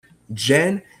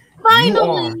Jen,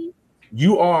 Finally,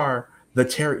 you are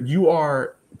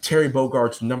Terry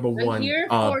Bogart's number one here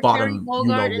for bottom. Terry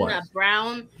Bogart in what? that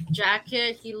brown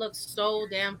jacket. He looks so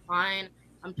damn fine.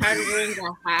 I'm tired of wearing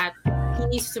that hat. He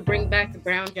needs to bring back the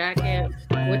brown jacket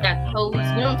with that pose. You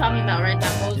know what I'm talking about, right?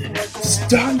 That pose.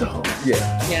 Stand up.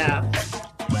 Yeah. Yeah.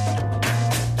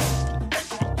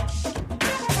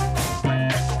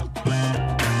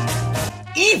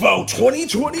 Evo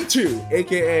 2022,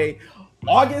 aka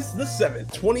August the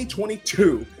 7th,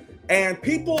 2022. And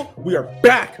people, we are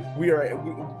back.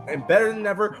 And better than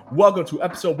ever. Welcome to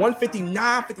episode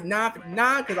 159, 59,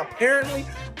 because apparently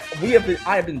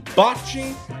I have been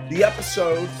botching the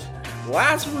episodes.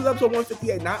 Last week was episode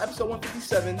 158, not episode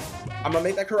 157. I'm gonna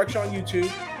make that correction on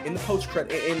YouTube in the post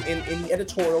credit, in the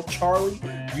editorial. Charlie,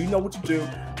 you know what to do.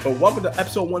 But welcome to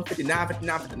episode 159,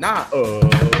 59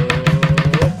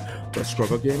 the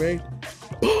ScrubClub Gaming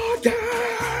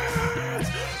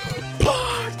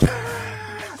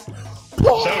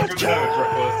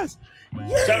Podcast.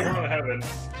 Shout out to heaven.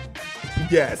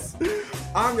 Yes.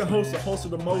 I'm your host, the host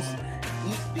of the most,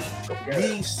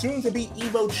 the soon-to-be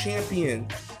Evo champion.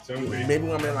 Maybe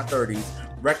when I'm in my 30s.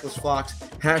 Reckless Fox,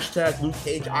 hashtag Luke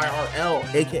Cage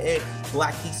IRL, aka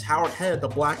Black East Howard Head, the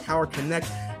Black Howard Connect,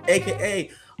 aka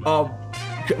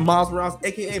Miles Morales,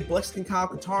 aka Blexkin Kyle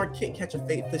Qatar, Kid Catcher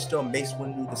Fate Fisto, Mace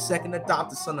Windu, the second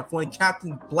adopted son of one,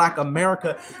 Captain Black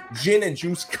America, Jin and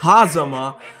Juice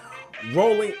Kazama,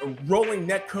 rolling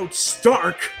netcode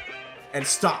Stark, and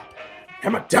stop.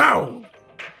 Hammer down.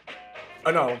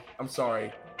 Oh no, I'm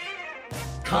sorry.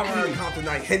 Comrade Compton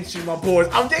Night, Henshin, my boys.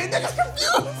 I'm getting niggas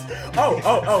confused.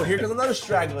 Oh, here comes another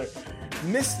straggler.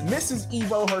 Mrs.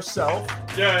 Evo herself.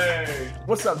 Yay.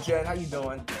 What's up, Jen? How you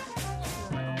doing?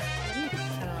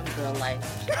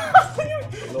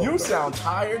 You sound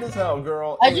tired as hell,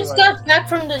 girl. I just got back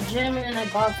from the gym and I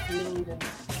bought food.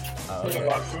 I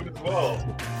bought food as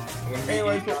well.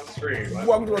 Anyways,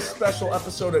 welcome to a special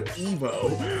episode of Evo.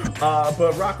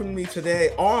 But rocking with me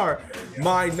today are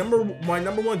my number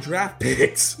one draft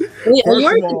picks. Wait, are you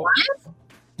already live?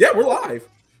 Yeah, we're live.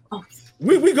 Oh.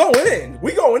 We going in.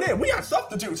 We got stuff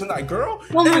to do tonight, girl.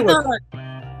 Oh my God.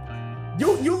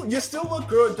 You still look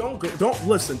good. Don't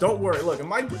listen. Don't worry.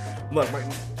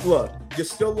 Look, you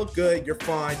still look good. You're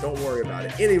fine. Don't worry about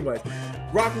it. Anyway,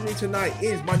 rocking me tonight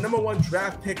is my number one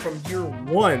draft pick from year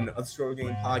one of the ScrubClub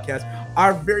Game Podcast.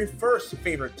 Our very first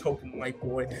favorite token white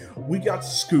boy. We got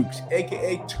Scoops,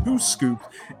 aka Two Scoops,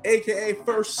 aka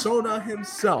First Sona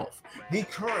himself, the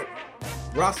current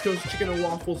Roscoe's Chicken and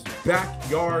Waffles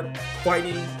backyard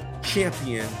fighting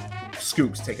champion.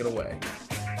 Scoops, take it away.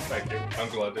 Thank you. I'm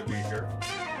glad to be here.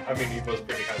 I mean, Evo's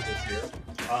pretty high this year.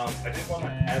 I did want to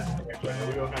add something. Actually, I know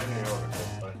we don't have any articles,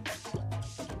 but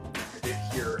I did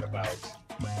hear about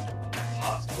a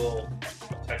possible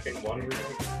Tekken 1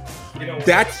 remake. You know,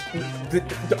 that's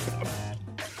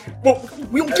well,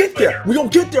 we don't get there. We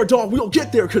don't get there, dog. We don't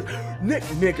get there because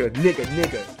nigga.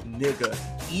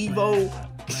 Evo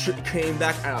came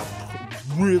back at a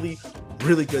really,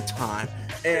 really good time.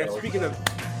 And speaking of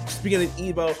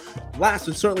Evo, last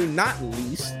and certainly not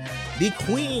least, the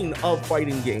queen of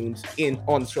fighting games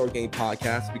on the ScrubClub Game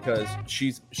Podcast, because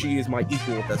she is my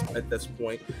equal at this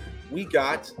point. We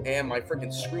got, and my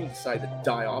freaking screen decided to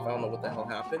die off. I don't know what the hell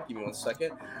happened. Give me 1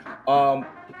 second. God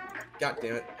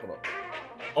damn it. Hold on.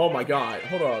 Oh my God.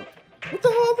 Hold on. What the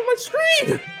hell happened to my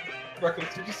screen?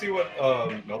 Reckless, did you see what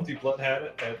Melty Blood had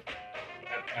at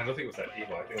I don't think it was at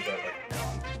Evo. I think it was at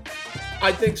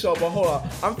I think so, but hold on.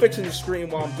 I'm fixing the screen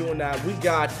while I'm doing that. We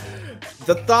got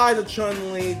the thighs of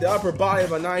Chun-Li, the upper body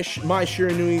of a nice Mai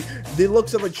Shiranui, the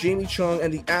looks of a Jamie Chung,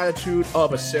 and the attitude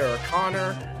of a Sarah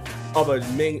Connor, of a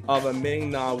Ming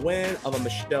Na Wen, of a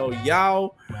Michelle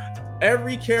Yao.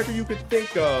 Every character you could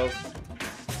think of.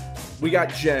 We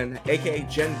got Jen, aka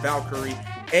Jen Valkyrie,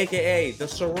 aka the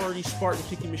sorority Spartan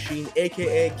kicking machine,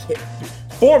 aka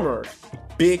former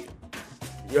big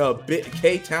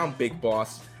K-Town big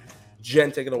boss.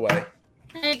 Jen, take it away.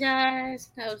 Hey guys,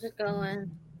 how's it going?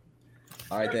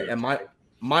 All right, then. And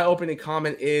my opening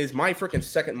comment is my freaking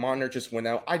second monitor just went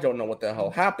out. I don't know what the hell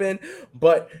happened,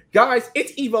 but guys,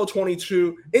 it's Evo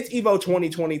 22. It's Evo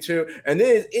 2022, and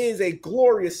this is a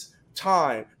glorious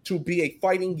time to be a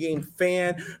fighting game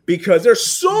fan because there's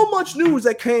so much news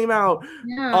that came out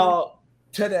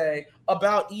today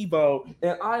about Evo,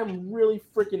 and I am really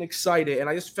freaking excited. And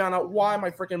I just found out why my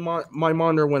freaking my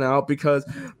monitor went out, because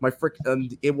my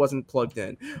it wasn't plugged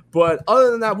in. But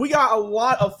other than that, we got a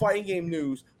lot of fighting game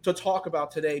news to talk about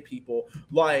today, people.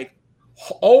 Like,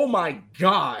 oh my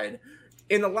God.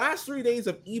 In the last 3 days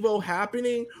of Evo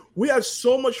happening, we have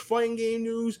so much fighting game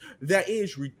news that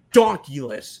is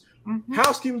ridiculous.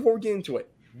 Housekeeping before we get into it.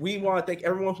 We want to thank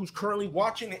everyone who's currently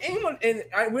watching.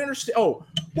 We understand. Oh,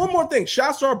 one more thing.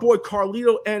 Shouts to our boy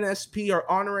Carlito NSP, our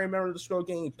honorary member of the Scroll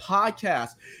Gaming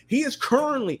podcast. He is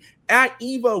currently at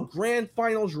EVO Grand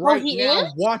Finals right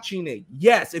now watching it.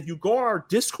 Yes, if you go on our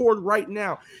Discord right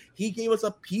now, he gave us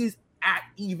he's at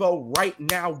EVO right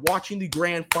now watching the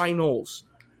Grand Finals.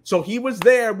 So he was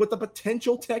there with the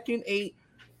potential Tekken 8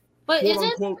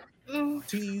 quote-unquote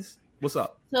tease. What's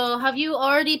up? So have you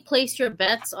already placed your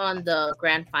bets on the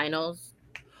Grand Finals?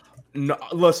 No,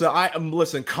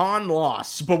 listen, Khan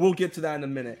lost, but we'll get to that in a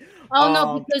minute. Oh,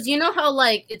 no, because you know how,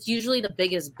 like, it's usually the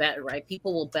biggest bet, right?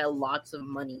 People will bet lots of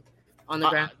money on the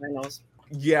Grand Finals.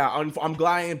 Yeah, I'm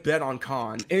glad I didn't bet on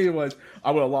Khan. Anyways,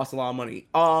 I would have lost a lot of money.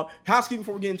 Housekeeping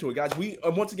before we get into it, guys. We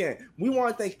once again, we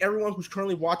want to thank everyone who's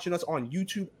currently watching us on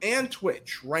YouTube and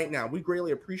Twitch right now. We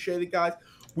greatly appreciate it, guys.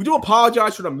 We do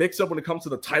apologize for the mix-up when it comes to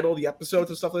the title of the episodes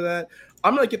and stuff like that.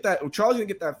 I'm going to get that. Charlie's going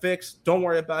to get that fixed. Don't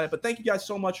worry about it. But thank you guys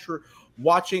so much for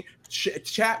watching.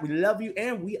 Chat, we love you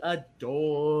and we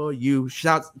adore you.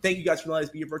 Thank you guys for letting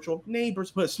us be your virtual neighbors.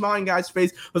 Put a smile in guy's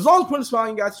face. As long as put a smile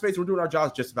in guy's face, we're doing our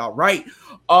jobs just about right.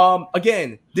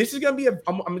 Again, this is going to be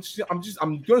I'm going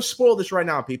to spoil this right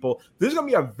now, people. This is going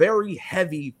to be a very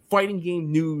heavy fighting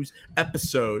game news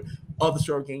episode of the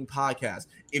Scrub Gaming podcast.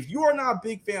 If you are not a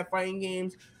big fan of fighting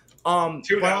games,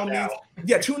 tune out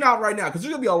right now because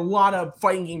there's gonna be a lot of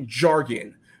fighting game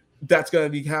jargon that's gonna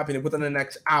be happening within the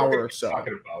next hour or so. We're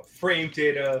talking about frame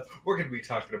data. We're gonna be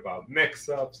talking about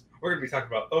mix-ups. We're gonna be talking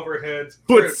about overheads,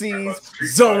 footsies,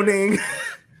 zoning,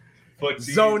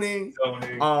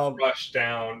 rush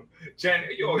down. Jen,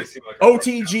 you always seem like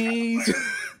OTGs,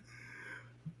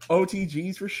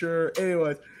 OTGs for sure.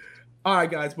 Anyways. All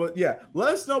right, guys, but yeah,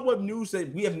 let us know what news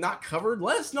that we have not covered.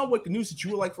 Let us know what news that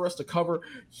you would like for us to cover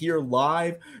here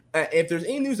live. If there's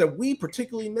any news that we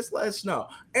particularly missed, let us know.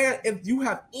 And if you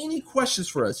have any questions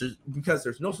for us, because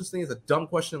there's no such thing as a dumb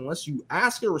question unless you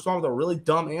ask it or respond with a really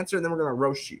dumb answer, and then we're going to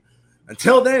roast you.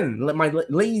 Until then, my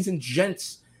ladies and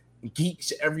gents,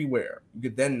 geeks everywhere, you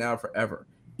could then now forever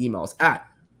email us at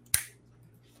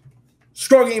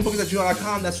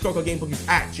ScrubGamingBookies@gmail.com. That's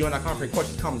ScrubGamingBookies@gmail.com for your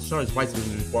questions, comments, concerns, advice,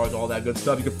 bars, all that good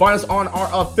stuff. You can find us on our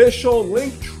official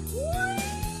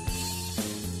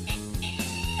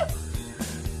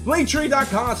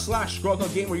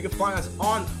linktree.com/ScrubClubGame, where you can find us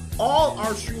on all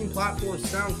our streaming platforms: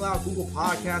 SoundCloud, Google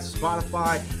Podcasts,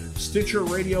 Spotify, Stitcher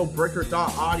Radio,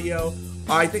 Breaker.audio.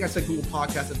 I think I said Google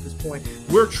Podcasts at this point.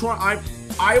 We're trying.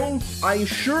 I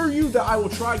assure you that I will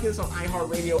try to get us on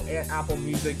iHeartRadio and Apple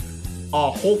Music.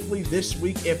 Hopefully this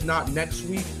week, if not next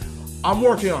week. I'm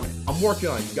working on it. You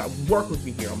got to work with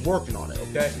me here. I'm working on it,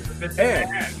 okay? And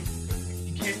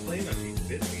you can't blame him. He's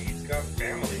busy. He's got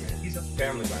family, man. He's a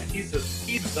family man. He's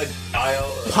like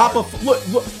dial. Look,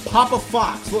 Papa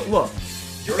Fox. Look.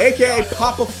 AKA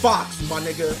Papa Fox, my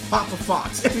nigga. Papa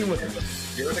Fox. Everyone.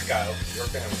 You're the guy. You're a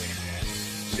family man.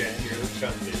 Jen, you're the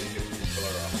chun-li.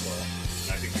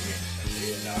 I think you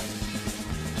mean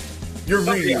chun-li. You're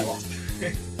reading.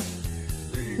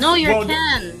 No, you're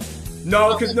Ken.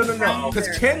 No, because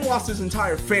because Ken lost his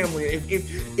entire family.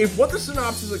 If what the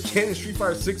synopsis of Ken in Street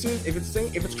Fighter 6 is, if it's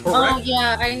correct, oh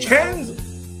yeah, I know. Ken's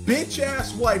bitch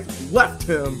ass wife left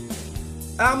him.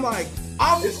 And I'm like,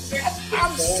 I'm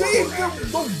saving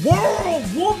the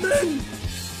world, woman.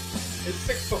 Is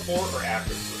 6 before or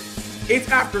after 3? It's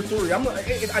after 3.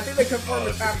 I think they confirmed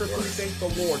it's after 3. Thank the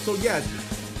Lord. So yes,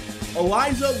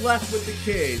 Eliza left with the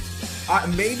kids.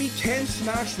 Maybe Ken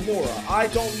smashed Laura. I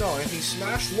don't know. If he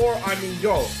smashed Laura, I mean,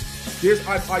 yo,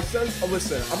 I said,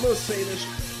 listen, I'm gonna say this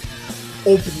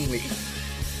openly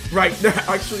right now.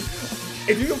 Actually,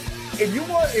 if you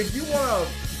want to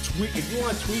tweet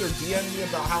or DM me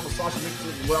about how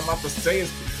misogynistic what I'm about to say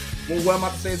is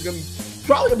gonna be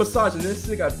probably a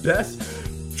misogynistic at best.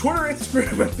 Twitter,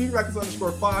 Instagram at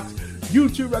 @Rex_Fox,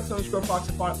 YouTube Rex_Fox,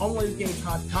 and find unrelated game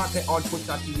content on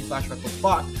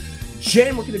Twitch.tv/RexFox.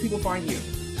 Jen, where can the people find you?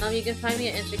 You can find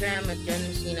me on Instagram at Jen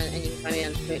Messina, and you can find me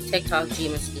on TikTok,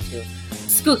 G-Messina.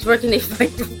 Scoots, where can they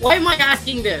find you? Why am I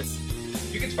asking this?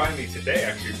 You can find me today,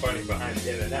 actually, fighting behind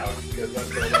In and Out, because I'm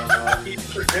going to eat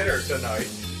for dinner tonight.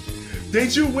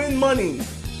 Did you win money?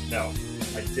 No,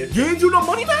 I didn't. You didn't do no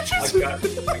money matches? I got the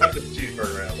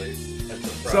cheeseburger at least.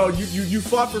 So you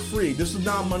fought for free. This was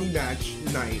not a money match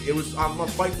night. It was I'm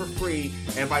gonna fight for free,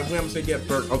 and if I win, I'm gonna get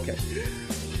burnt. Okay.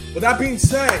 With that being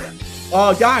said,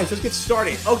 guys, let's get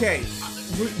started. Okay,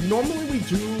 normally we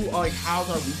do like how's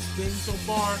our week's been so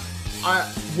far.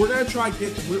 We're gonna try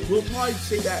we'll probably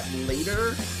say that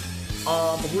later.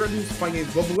 But we're gonna do fighting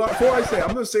games. But before I say,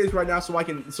 I'm gonna say this right now so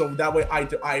that way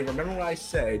I remember what I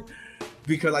said.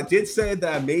 because I did say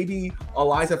that maybe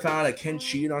Eliza found out that Ken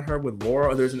cheated on her with Laura,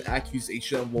 or there's an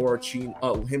accusation of Laura cheating,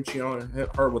 him cheating on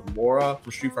her with Laura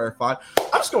for Street Fighter 5.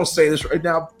 I'm just gonna say this right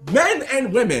now, men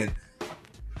and women,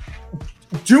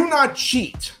 do not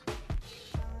cheat.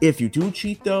 If you do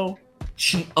cheat, though,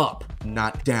 cheat up,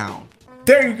 not down.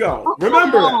 There you go.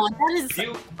 Remember that. That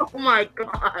is. Oh my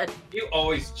god. You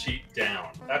always cheat down.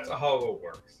 That's how it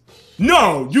works.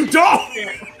 No, you don't.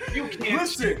 You can't.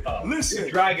 Listen. You're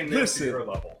dragging this to your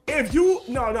level. If you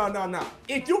no.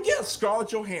 If you get a Scarlett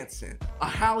Johansson, a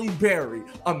Halle Berry,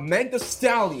 a Meg Thee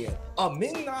Stallion, a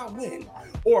Min Na Win,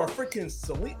 or a freaking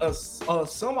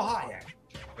Selma Hayek,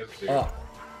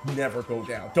 never go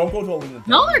down. Don't go to Alina.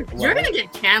 No, you're gonna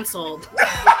get canceled.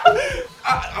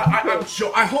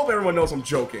 I hope everyone knows I'm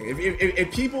joking.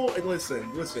 If people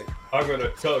listen. I'm gonna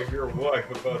tell your wife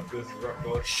about this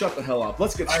record. Shut the hell up.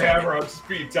 Let's get started. I have her on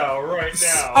speed dial right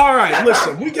now. All right,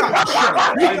 listen. We got.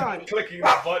 I'm clicking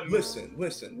the button. Listen.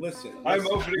 I'm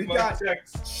opening my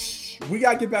text. We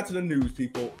gotta get back to the news,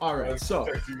 people. All right, so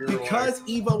because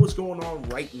Evo is going on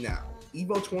right now,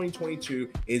 Evo 2022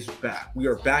 is back. We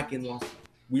are back in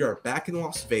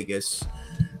Las Vegas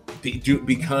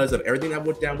because of everything that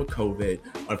went down with COVID.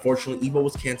 Unfortunately, Evo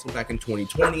was canceled back in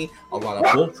 2020. A lot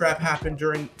of bull crap happened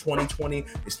during 2020,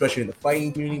 especially in the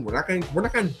fighting community. We're not going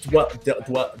to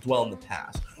dwell in the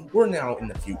past. We're now in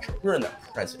the future. We're in the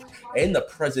present. And in the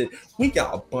present, we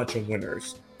got a bunch of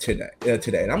winners today,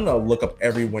 and I'm gonna look up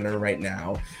every winner right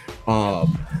now.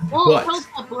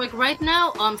 Like right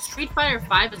now, Street Fighter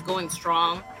 5 is going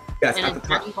strong. Yes, and it's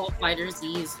Dragon Ball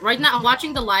FighterZ. Right now, I'm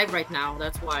watching the live right now.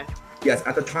 That's why. Yes,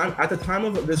 at the time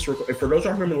of this, for those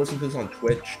of you who are listening to this on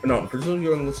Twitch, no, for those of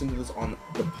you who are listening to this on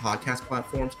the podcast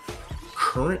platforms,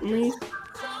 currently,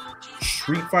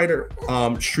 Street Fighter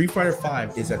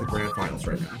 5 is at the grand finals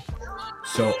right now.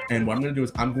 So, and what I'm going to do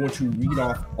is I'm going to read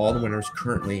off all the winners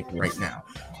currently right now.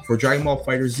 For Dragon Ball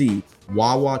FighterZ,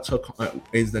 Wawa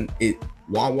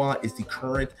is the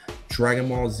current Dragon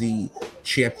Ball Z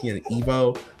champion at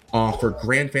Evo. For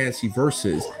Grand Fantasy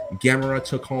Versus, Gamera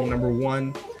took home number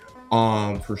 1.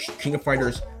 For King of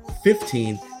Fighters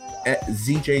 15,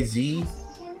 ZJZ.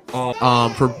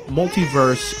 For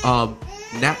Multiverse,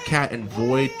 Natcat and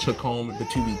Void took home the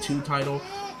 2v2 title.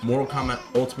 Mortal Kombat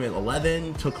Ultimate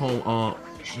 11 took home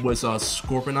was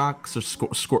Scorpionox or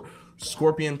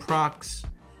Scorpion Prox.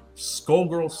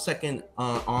 Skullgirl second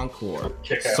encore.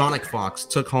 Sonic Fox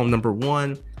took home number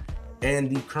 1.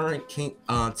 And the current King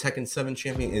Tekken 7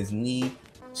 champion is Knee.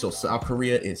 So South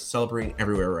Korea is celebrating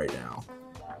everywhere right now.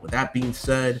 With that being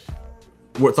said,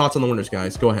 what thoughts on the winners,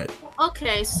 guys? Go ahead.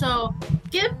 Okay, so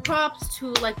give props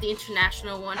to like the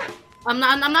international one. I'm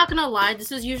not gonna lie,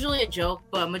 this is usually a joke,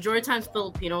 but majority of times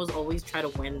Filipinos always try to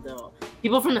win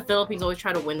people from the Philippines always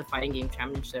try to win the fighting game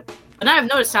championship. And I've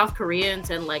noticed South Koreans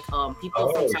and like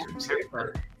people from South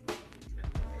America,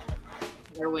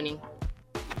 they're winning.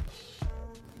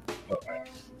 Okay.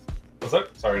 What's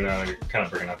up? Sorry, no, you're kind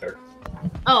of breaking out there.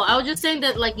 Oh, I was just saying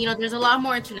that there's a lot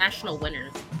more international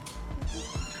winners.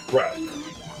 Right.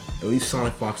 At least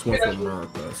Sonic Fox won from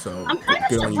America, so I'm kind of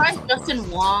surprised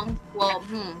Justin Wong. Well,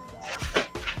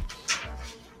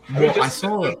 Well, I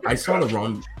saw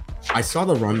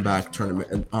the run back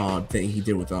tournament thing he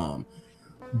did with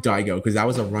Daigo, because that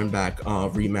was a run back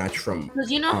rematch from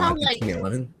because you know how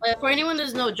 2011. Like for anyone that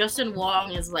doesn't know, Justin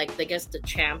Wong is like I guess the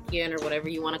champion or whatever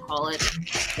you want to call it,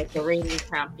 like the reigning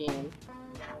champion.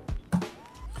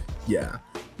 Yeah,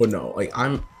 but no, like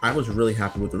I was really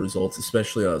happy with the results,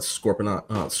 especially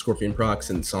Scorpion Prox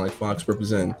and Sonic Fox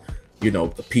represent,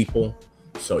 the people.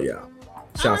 So yeah,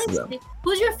 shouts to them.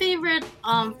 Who's your favorite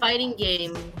fighting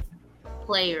game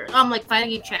player? Like fighting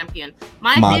game champion.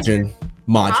 Majin,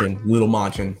 Little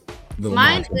Majin.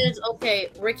 Mine is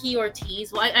Ricky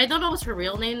Ortiz. Well, I don't know what's her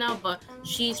real name now, but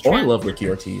she's. I love Ricky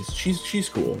Ortiz. She's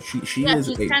cool. She's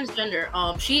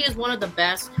transgender. She is one of the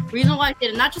best. Reason why I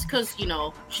did it, not just because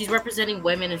she's representing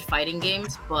women in fighting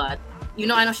games, but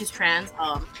I know she's trans.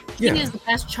 She is the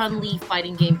best Chun-Li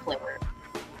fighting game player.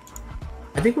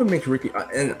 I think what makes Ricky,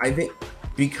 and I think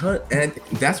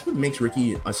that's what makes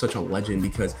Ricky such a legend.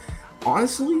 Because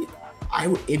honestly,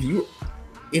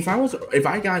 if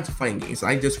I got into fighting games,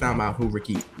 I just found out who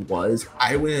Ricky was,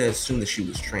 I wouldn't assume that she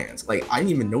was trans. Like, I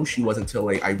didn't even know she was until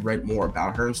I read more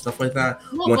about her and stuff like that.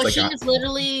 No, but she is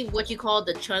literally what you call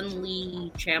the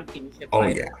Chun-Li championship. Oh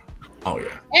yeah.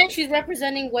 And she's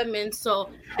representing women, so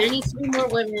there needs to be more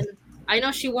women. I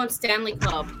know she won Stanley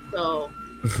Cup, so.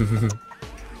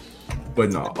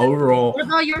 But no, overall. What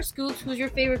about your Scoops? Who's your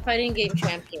favorite fighting game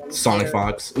champion? Sonic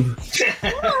Fox.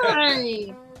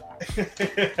 Why?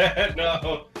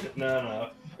 No.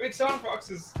 Wait, Sonic Fox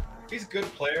is He's a good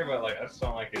player, but like I just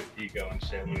don't like his ego and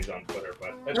shit when he's on Twitter.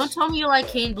 But Don't tell me you like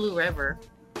Kane Blue River.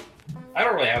 I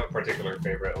don't really have a particular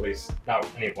favorite, at least not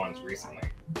any ones recently.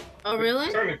 Oh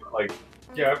really? Certainly, like,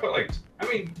 yeah, I put like, I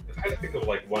mean, if I had to think of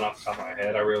like one off the top of my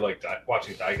head, I really like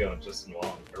watching Daigo and Justin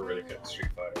Wong. They're really good at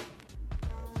Street Fighter.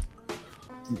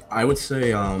 I would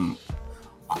say,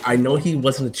 I know he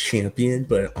wasn't a champion,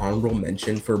 but an honorable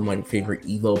mention for my favorite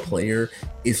Evo player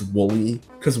is Wooly,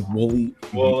 because Wooly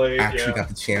actually got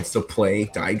the chance to play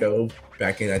Daigo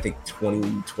back in, I think,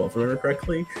 2012, if I remember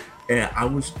correctly, and I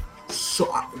was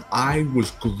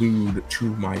glued to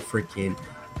my freaking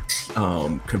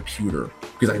computer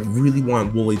because I really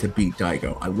want Wooly to beat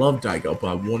Daigo. I love Daigo,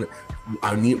 but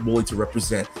I need Wooly to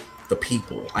represent the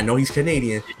people. I know he's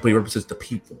Canadian, but he represents the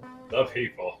people. The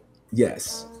people.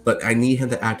 Yes, but I need him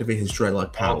to activate his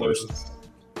dreadlock powers.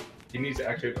 He needs to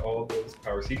activate all those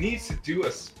powers. He needs to do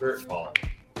a spirit ball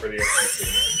for the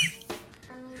FCC.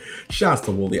 Shouts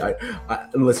to Wooly. I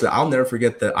listen. I'll never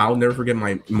forget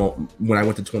my when I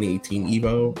went to 2018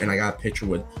 Evo and I got a picture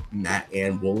with Matt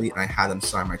and Wooly, and I had them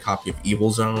sign my copy of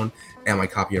Evil Zone and my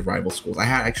copy of Rival Schools. I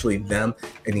had actually them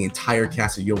and the entire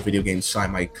cast of Yo Video Games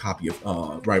sign my copy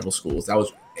of Rival Schools. That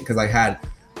was because I had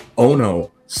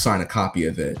Ono sign a copy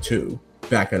of it too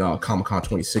back at Comic-Con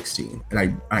 2016,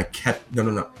 and I kept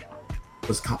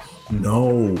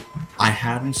I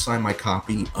had him sign my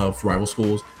copy of Rival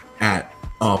Schools at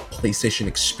PlayStation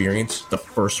Experience, the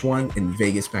first one in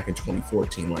Vegas back in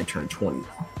 2014 when I turned 20.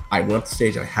 I went up the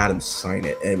stage, I had him sign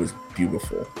it, and it was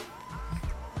beautiful.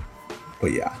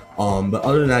 But yeah, but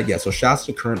other than that, yeah. So shouts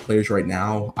to current players right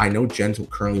now. I know Jen's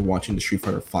currently watching the Street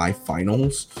Fighter V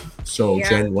finals. So yeah.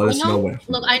 Jen, let us know when.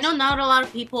 Look, I know not a lot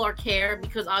of people care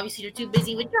because obviously you're too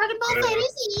busy with Dragon Ball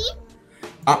Fantasy.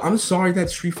 I'm sorry that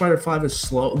Street Fighter V is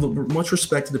slow. Much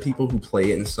respect to the people who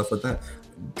play it and stuff like that.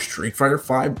 Street Fighter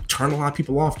V turned a lot of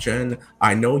people off, Jen.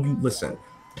 I know you listen.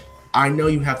 I know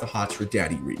you have the hots for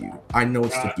Daddy Ryu. I know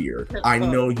it's the beard.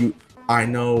 I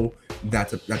know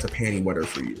that's a panty wetter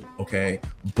for you, okay?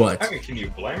 But I mean, can you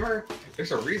blame her?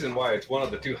 There's a reason why it's one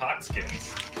of the two hot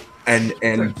skins. And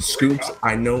Scoops,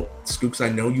 I know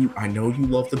you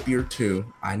love the beard too.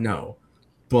 I know.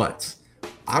 But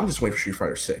I'm just waiting for Street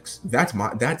Fighter 6.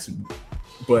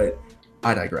 But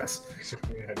I digress.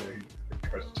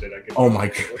 Oh my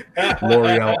god.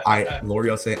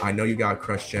 L'Oreal say, I know you got a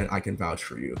crush, Jen. I can vouch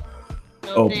for you.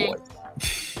 Oh boy.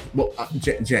 Well,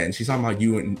 Jen, she's talking about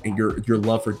you and your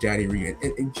love for Daddy Ryu.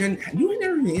 And Jen, you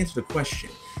never even answered the question.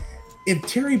 If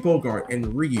Terry Bogard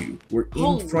and Ryu were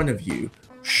in front of you,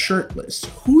 shirtless,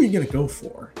 who are you gonna go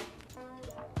for?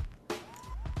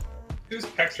 Whose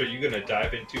pecs are you gonna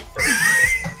dive into first?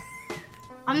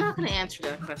 I'm not gonna answer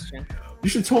that question. You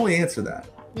should totally answer that.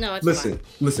 No, it's fine.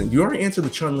 Listen. You already answered the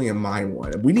Chun-Li and mine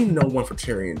one. We need to know one for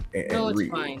Terry and no, it's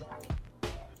Ryu. Fine.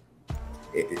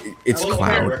 It's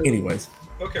Cloud. Anyways.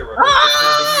 Okay,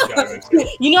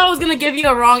 you know I was gonna give you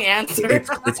a wrong answer.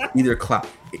 It's either Cloud.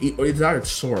 It's either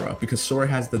Sora because Sora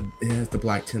has the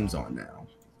black Tims on now.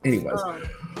 Anyways.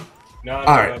 No.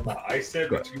 I said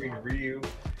between Ryu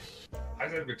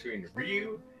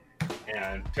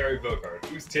and Terry Bogard.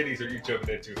 Whose titties are you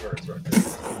jumping into first, right?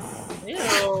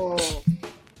 Ew.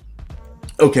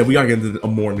 Okay, we gotta get into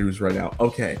more news right now.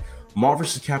 Okay, Marvel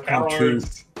vs. Capcom 2.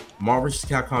 Marvel vs.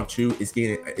 Capcom 2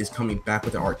 is coming back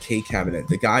with the arcade cabinet.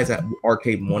 The guys at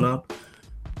Arcade 1-Up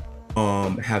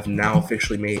have now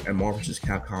officially made a Marvel vs.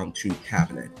 Capcom 2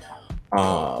 cabinet.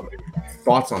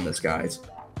 Thoughts on this, guys?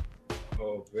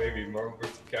 Oh, baby, Marvel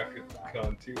vs.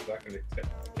 Capcom 2 back in the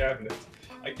cabinets.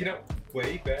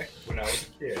 Way back when I was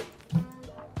a kid,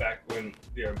 back when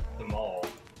the mall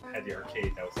had the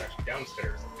arcade that was actually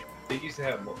downstairs, they used to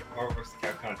have Marvel vs.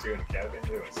 Capcom 2 in the cabinet.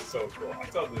 It was so cool. I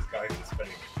saw this guy just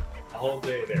spending a whole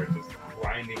day there just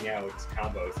grinding out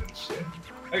combos and shit.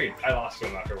 I mean, I lost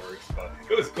him afterwards, but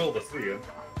it was cool to see him.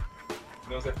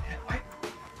 And I was like,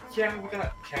 we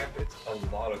got cabinets, a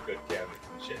lot of good cabinets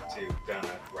and shit too, down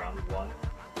at round 1.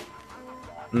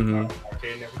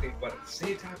 Arcade and everything, but at the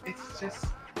same time,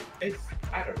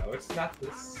 I don't know, it's not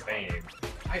the same.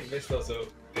 I miss those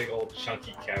big old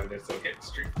chunky cabinets, so get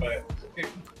Street Fighter,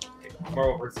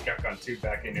 Marvel vs. Capcom 2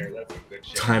 back in here, that's some good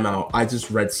shit. Time out. I just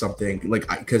read something,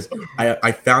 because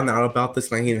I found out about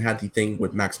this, and I even had the thing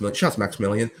with Maximilian. Shouts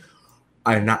Maximilian.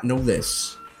 I did not know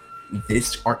this.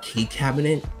 This arcade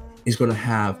cabinet is going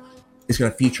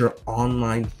to feature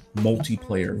online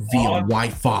multiplayer via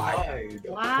Wi-Fi.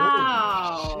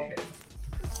 Wow.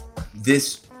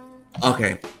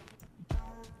 Okay.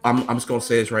 I'm just gonna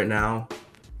say this right now.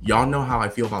 Y'all know how I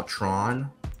feel about Tron.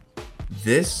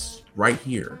 This right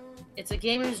here. It's a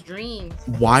gamer's dream.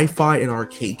 Wi-Fi and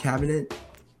arcade cabinet.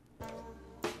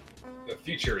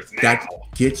 Features now. That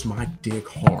gets my dick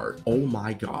hard. Oh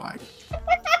my god.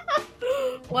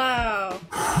 Wow.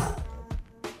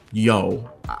 Yo,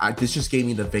 this just gave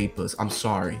me the vapors. I'm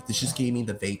sorry. This just gave me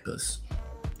the vapors.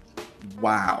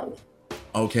 Wow.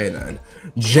 Okay then.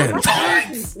 Jen.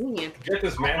 Get this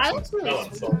mansion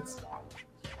smelling salts.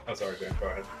 Oh, sorry, Jen. Go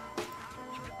ahead.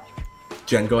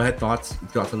 Jen, go ahead. Thoughts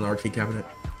on the arcade cabinet?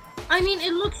 I mean,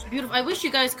 it looks beautiful. I wish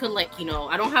you guys could, like, you know,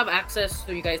 I don't have access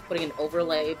to you guys putting an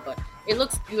overlay, but it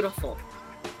looks beautiful,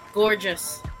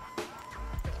 gorgeous.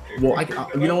 Well,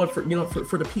 you know what? For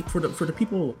the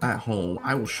people at home,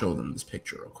 I will show them this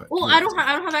picture real quick. Well, I don't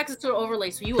have access to an overlay,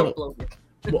 so you upload it.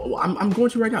 Well, I'm going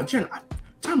to right now, Jen.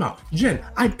 Time out, Jen.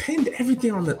 I pinned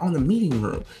everything on the meeting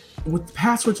room with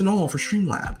passwords and all for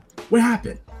Streamlab. What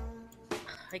happened?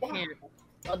 I can't.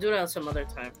 I'll do it on some other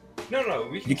time. No,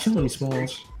 we can. You're killing me,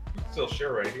 Smalls. Still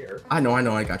share right here. I know.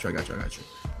 I got you.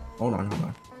 Hold on.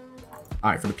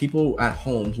 All right, for the people at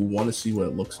home who want to see what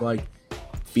it looks like,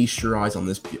 feast your eyes on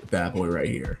this bad boy right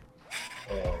here.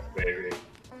 Oh, baby.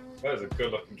 That is a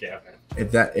good-looking cabinet.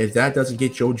 If that doesn't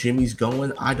get your Jimmy's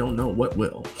going, I don't know what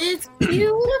will. It's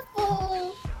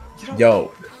beautiful.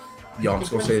 Yo, I'm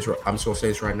just gonna say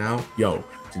this right now. Yo,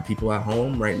 to the people at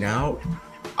home right now,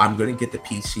 I'm gonna get the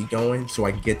PC going so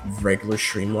I can get regular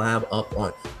Streamlab up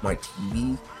on my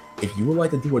TV. If you would like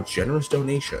to do a generous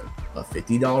donation of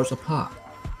 $50 a pop,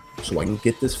 so I can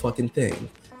get this fucking thing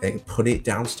and put it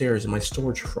downstairs in my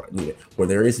storage unit where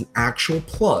there is an actual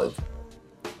plug,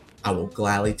 I will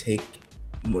gladly take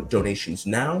donations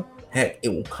now. Heck, it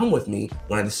will come with me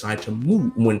when I decide to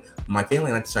move, when my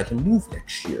family and I decide to move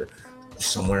next year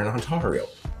somewhere in Ontario.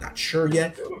 Not sure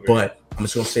yet, but I'm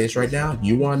just gonna say this right now.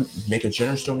 You want to make a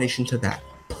generous donation to that,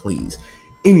 please.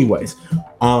 Anyways,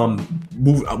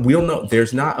 we don't know.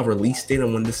 There's not a release date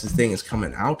on when this thing is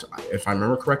coming out. If I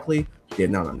remember correctly, they have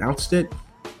not announced it.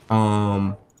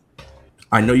 I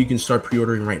know you can start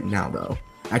pre-ordering right now, though.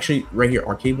 Actually, right here,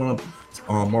 Arcade One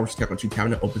Marvel's Capcom 2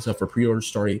 cabinet opens up for pre-order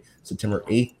starting September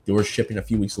 8th. Doors shipping a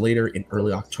few weeks later in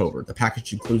early October. The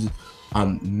package includes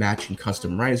matching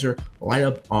custom riser, light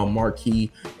up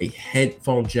marquee, a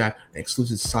headphone jack, and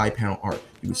exclusive side panel art.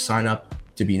 You can sign up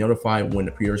to be notified when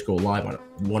the pre-orders go live on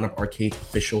One Up Arcade's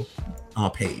official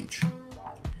page.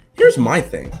 Here's my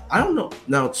thing. I don't know.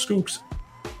 Now, Scoops.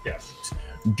 Yes.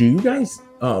 Do you guys,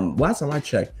 last time I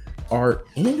checked, are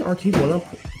any of the Arcade One Up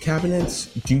cabinets,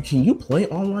 can you play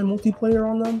online multiplayer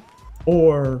on them?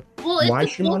 Or live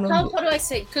stream on them? How do I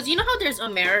say? Because you know how there's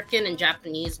American and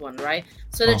Japanese one, right?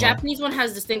 So the Japanese one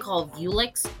has this thing called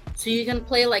Vuelix. So you can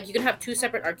play, like, you can have two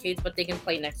separate arcades, but they can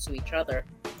play next to each other.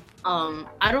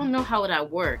 I don't know how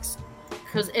that works.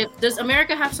 Because does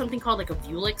America have something called like a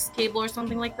Vuelix cable or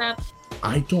something like that?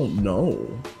 I don't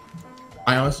know.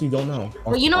 I honestly don't know.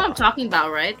 Well, you know what I'm talking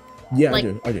about, right? Yeah, like,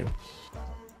 I do.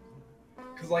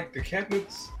 Because, like, the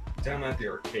cabinets down at the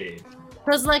arcade.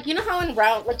 Because, like, you know how in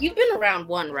round, like, you've been around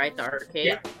one, right? The arcade.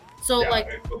 Yeah. So, like,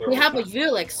 we have a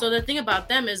Vuelix. So the thing about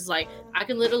them is, like, I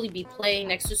can literally be playing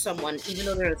next to someone even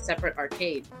though they're in a separate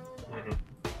arcade. Mm-hmm.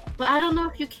 But I don't know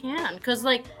if you can, because,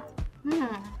 like,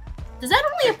 does that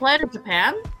only apply to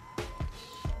Japan?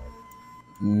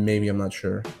 Maybe, I'm not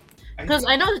sure. Because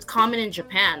I know it's common in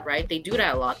Japan, right? They do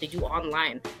that a lot. They do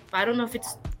online. But I don't know if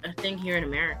it's a thing here in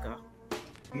America.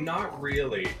 Not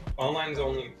really. Online's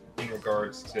only in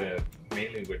regards to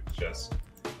mainly with just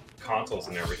consoles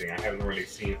and everything. I haven't really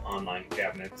seen online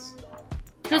cabinets.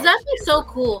 Because that'd be so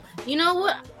cool. You know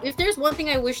what? If there's one thing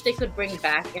I wish they could bring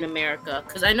back in America,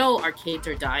 because I know arcades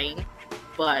are dying,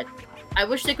 but I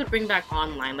wish they could bring back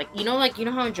online. Like you know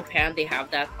how in Japan they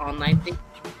have that online thing?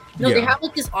 No, they have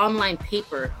like this online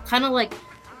paper, kind of like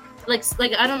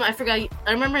I don't know, I forgot.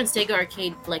 I remember in Sega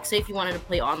Arcade, like say if you wanted to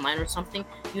play online or something,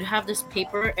 you'd have this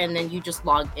paper and then you just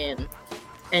log in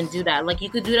and do that. Like you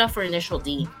could do that for Initial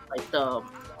D,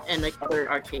 and like other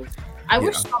arcades. I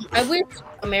wish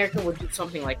America would do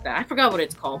something like that. I forgot what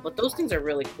it's called, but those things are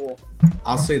really cool.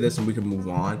 I'll say this and we can move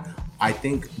on. I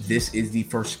think this is the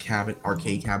first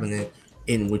arcade cabinet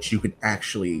in which you could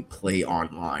actually play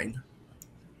online.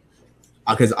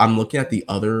 Because I'm looking at the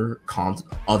other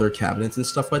cabinets and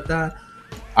stuff like that.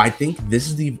 I think this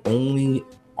is the only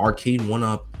Arcade One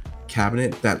Up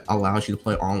cabinet that allows you to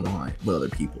play online with other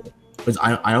people. Because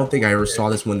I don't think I ever saw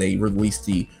this when they released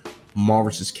the Marvel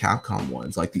vs. Capcom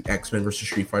ones, like the X-Men vs.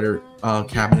 Street Fighter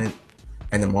cabinet,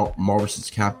 and the Marvel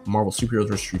Superheroes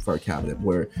vs. Street Fighter cabinet,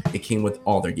 where it came with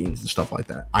all their games and stuff like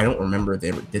that. I don't remember if they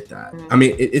ever did that. I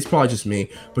mean, it's probably just me,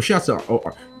 but shouts out.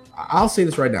 I'll say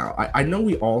this right now. I know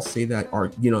we all say that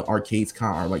arcades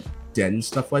kind of are like dead and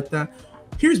stuff like that.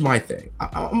 Here's my thing.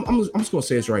 I'm just gonna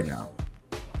say this right now.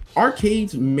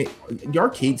 the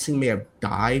arcade scene may have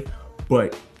died,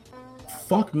 but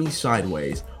fuck me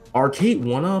sideways. Arcade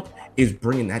 1-Up is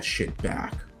bringing that shit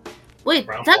back. Wait,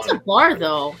 that's a bar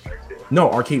though.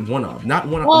 No, Arcade 1-Up, not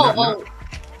 1-Up.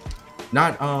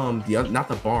 Not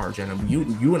the bar, Jenna.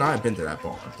 You and I have been to that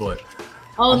bar, but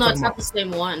no, it's not the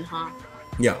same one, huh?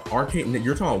 Yeah, arcade.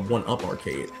 You're talking 1-Up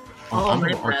arcade. I'm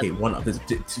talking arcade 1-Up.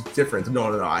 It's different. No.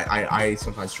 I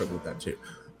sometimes struggle with that too.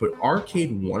 But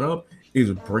arcade 1-Up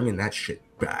is bringing that shit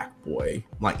back, boy.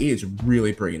 Like, it is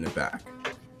really bringing it back,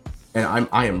 and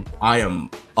I am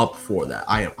up for that.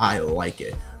 I like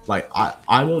it. Like,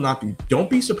 I will not be. Don't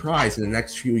be surprised in the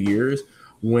next few years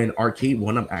when Arcade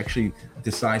 1-Up actually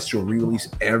decides to remake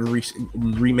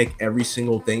every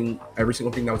single thing that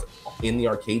was in the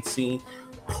arcade scene,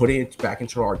 put it back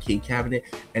into our arcade cabinet,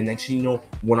 and next thing you know,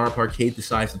 1-Up Arcade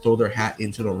decides to throw their hat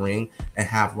into the ring and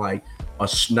have like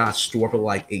not store, but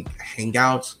like a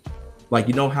hangouts. Like,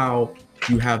 you know how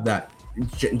you have that,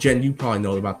 Jen, you probably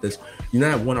know about this. You know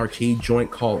that one arcade joint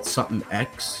called something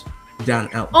X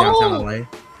downtown LA?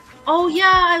 Oh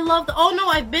yeah, I love the. Oh no,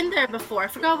 I've been there before. I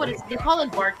forgot what they call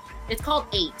it. It's called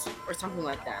 8 or something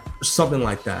like that. Something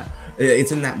like that.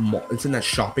 It's in that mall. It's in that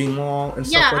shopping mall and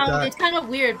stuff like that. It's kind of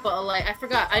weird, but like I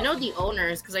forgot. I know the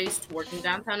owners because I used to work in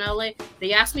downtown LA.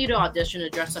 They asked me to audition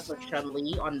to dress up as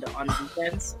Chun-Li on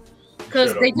weekends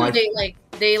because they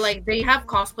have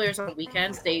cosplayers on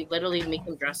weekends. They literally make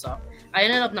them dress up. I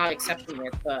ended up not accepting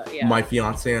it, but yeah. My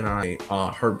fiance and I,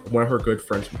 one of her good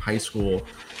friends from high school,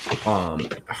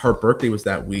 her birthday was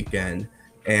that weekend,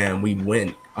 and we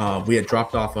went. We had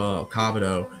dropped off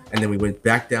Cabo, and then we went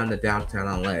back down to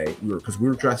downtown LA. Because we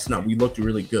were dressing up, we looked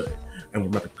really good, and we're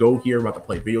about to go here. We're about to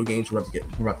play video games. We're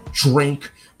about to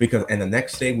drink and the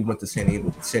next day we went to San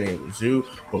Diego Zoo.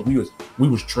 But we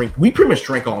was drink. We pretty much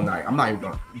drank all night. I'm not even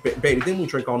gonna, baby. Didn't we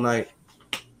drink all night?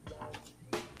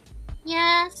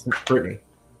 Yes. Brittany,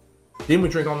 didn't we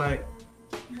drink all night?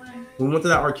 We went to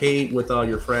that arcade with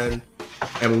your friend,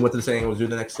 and we went to the San Diego Zoo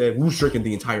the next day. We was drinking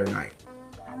the entire night.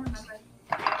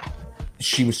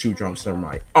 She was too drunk, so never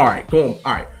mind. All right, go on.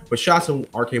 All right, but shots of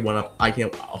Arcade 1-Up. I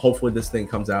can't. Hopefully, this thing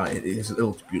comes out. It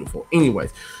looks beautiful.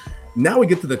 Anyways, now we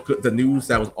get to the news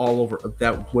that was all over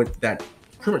that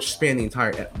pretty much spanned the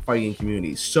entire fighting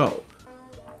community. So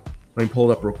let me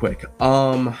pull it up real quick.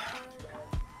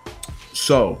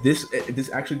 So this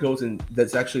actually goes in.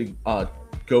 That's actually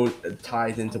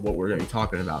ties into what we're going to be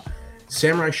talking about.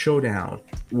 Samurai Showdown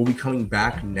will be coming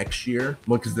back next year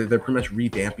because they're pretty much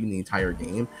revamping the entire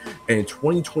game. And in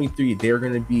 2023, they're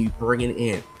going to be bringing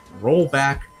in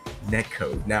rollback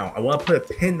netcode. Now, I want to put a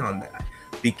pin on that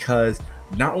because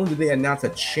not only did they announce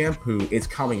that Shampoo is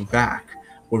coming back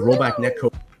with rollback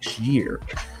netcode next year,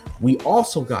 we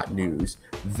also got news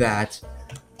that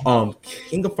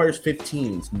King of Fighters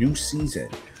 15's new season,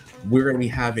 we're going to be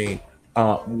having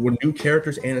with new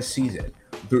characters and a season.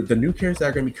 The new characters that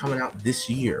are going to be coming out this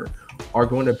year are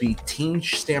going to be Team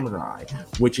Samurai,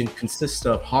 which consists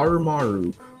of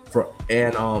Harumaru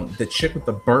and the chick with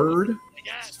the bird,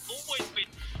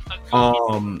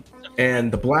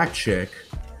 and the black chick,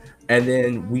 and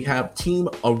then we have Team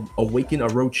Awaken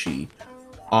Orochi,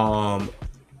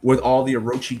 with all the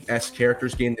Orochi-esque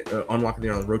characters unlocking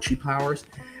their Orochi powers,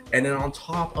 and then on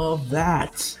top of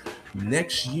that,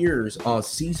 next year's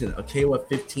season of KOF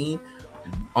 15.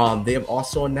 They have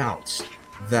also announced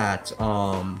that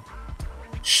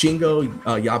Shingo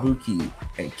Yabuki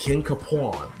and King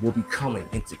Kapuan will be coming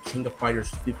into King of Fighters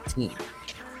 15.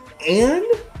 And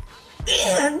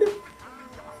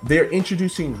they're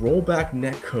introducing rollback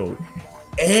netcode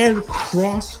and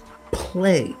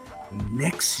cross-play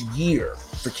next year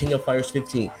for King of Fighters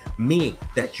 15, meaning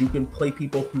that you can play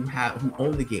people who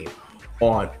own the game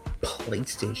on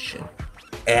PlayStation,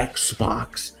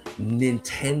 Xbox,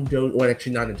 Nintendo, well,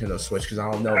 actually not Nintendo Switch because I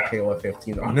don't know KOF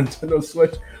 15 on Nintendo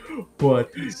Switch,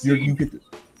 but you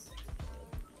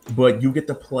get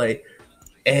to play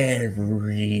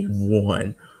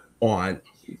everyone on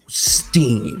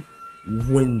Steam,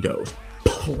 Windows,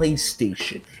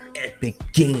 PlayStation, Epic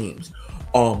Games,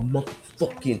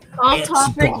 motherfucking off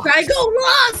topic. Daigo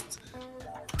lost.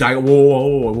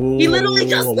 Whoa. He literally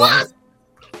just lost.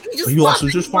 He lost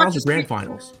losers finals or grand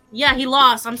finals? Yeah, he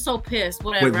lost. I'm so pissed.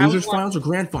 Whatever. Wait, losers finals or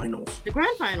grand finals? The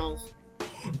grand finals.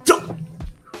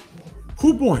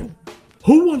 Who won?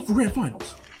 Who won for grand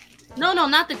finals? No,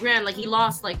 not the grand. Like, he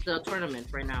lost, like, the tournament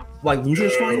right now. Like,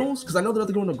 losers finals? Because I know they're about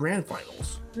to go into grand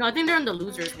finals. No, I think they're in the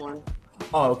losers one.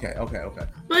 Oh, okay.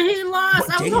 But he lost.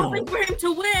 I was hoping for him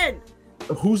to win.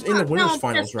 Who's in the winners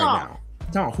finals right now?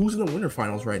 No, who's in the winner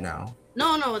finals right now?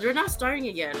 No, they're not starting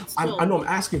again. I know. I'm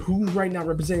asking who's right now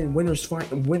representing winners.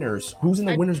 Who's in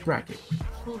the winners bracket?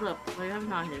 Hold up, I'm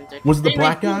not here. Was it the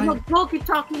black guy? Go keep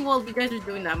talking while you guys are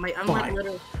doing that. I'm like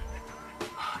literally.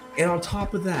 And on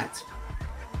top of that,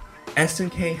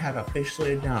 SNK have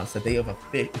officially announced that they have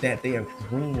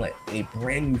greenlit a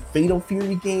brand new Fatal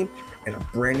Fury game and a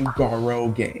brand new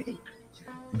Garo game.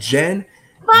 Jen,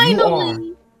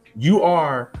 finally, you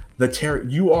are Terry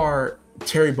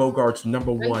Bogart's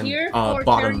number one bottom. Terry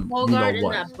Bogard in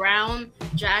that brown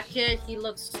jacket. He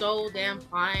looks so damn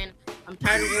fine. I'm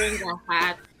tired of wearing that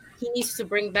hat. He needs to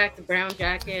bring back the brown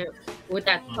jacket with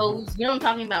that pose. You know what I'm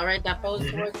talking about, right? That pose.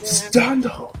 Stand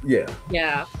up. Yeah.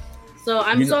 Yeah. So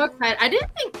I'm so excited.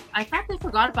 I practically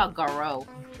forgot about Garo,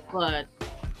 but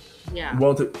yeah.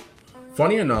 Well,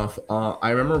 funny enough, I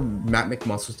remember Matt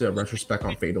McMuscles did a retrospect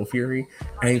on Fatal Fury,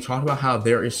 and he talked about how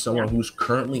there is someone who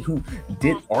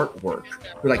did artwork,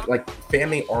 like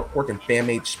fan-made artwork and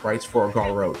fan-made sprites for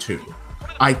Garo too.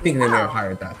 I think they may have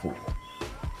hired that fool.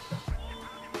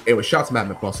 It was shout to Matt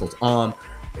McMuscles.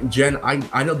 Jen,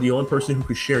 I know the only person who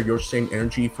could share your same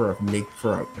energy for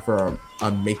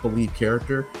a make-believe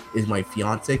character is my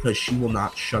fiance, because she will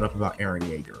not shut up about Eren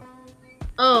Yeager.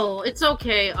 Oh, it's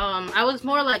okay. I was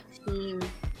more like team.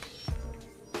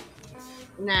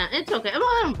 Nah, it's okay. I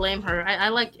don't blame her. I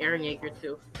liked Eren Yeager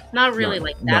too. Not really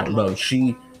like that. No,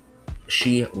 she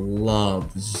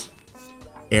loves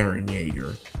Eren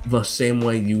Yeager the same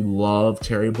way you love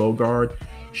Terry Bogard.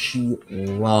 She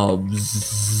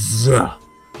loves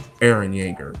Eren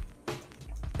Yeager.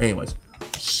 Anyways,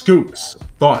 Scoops,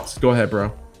 thoughts? Go ahead,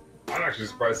 bro. I'm actually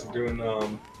surprised they're doing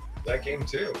that game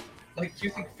too. Like, do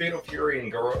you think Fatal Fury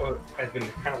and Garo have been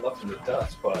kind of left in the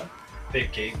dust? But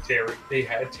they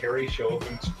had Terry show up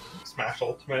in Smash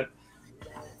Ultimate.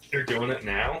 They're doing it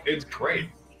now. It's great.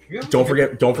 Don't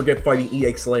forget fighting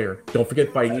EX Slayer. Don't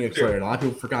forget fighting EX Slayer. A lot of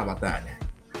people forgot about that.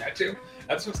 That too.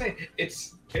 That's what I'm saying.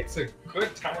 It's a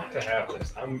good time to have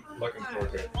this. I'm looking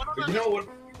forward to it. But you know what?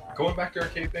 Going back to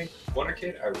arcade thing, one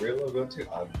arcade I really love going to.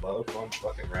 I love going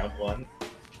fucking round one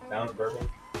down at Burbank.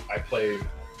 I play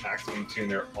Maximum Tune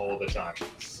there all the time.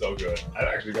 It's so good. I've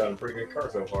actually gotten a pretty good car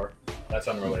so far. That's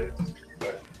unrelated,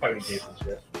 but fighting games and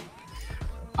shit.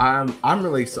 I'm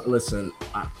really listen.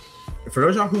 For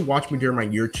those of y'all who watched me during my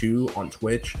year 2 on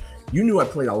Twitch, you knew I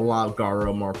played a lot of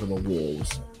Garo Mark of the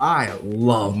Wolves. I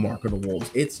love Mark of the Wolves.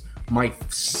 It's my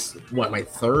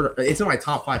third. It's in my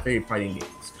top 5 favorite fighting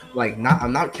games. Like,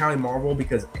 I'm not counting Marvel,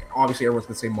 because obviously everyone's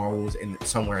gonna say Marvel is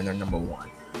somewhere in their number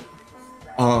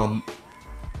 1.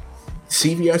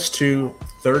 CVS 2,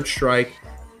 Third Strike,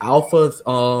 Alpha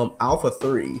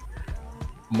 3,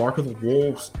 Mark of the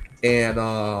Wolves, and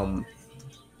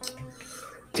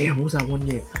damn, what was that one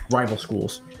game? Rival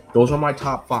Schools. Those are my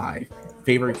top 5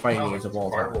 favorite fighting games of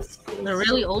all time. The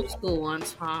really old school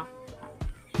ones, huh?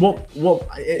 Well,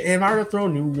 if I were to throw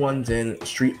new ones in,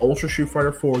 Ultra Street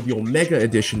Fighter 4, the Omega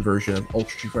Edition version of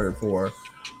Ultra Street Fighter 4,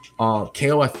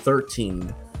 KOF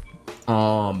 13,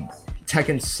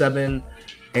 Tekken 7,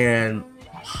 and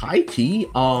high key,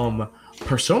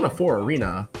 Persona 4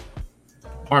 Arena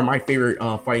are my favorite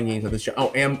fighting games of this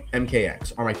generation.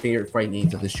 MKX are my favorite fighting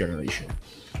games of this generation.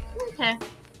 Okay.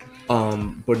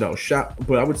 But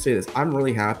I would say this. I'm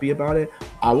really happy about it.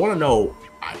 I want to know.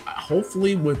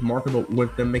 Hopefully, with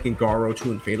them making Garo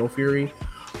 2 and Fatal Fury,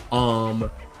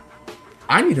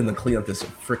 I need them to clean up this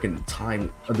freaking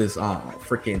timeline,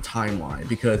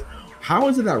 because how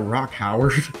is it that Rock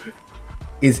Howard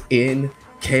is in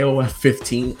KOF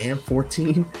 15 and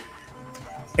 14,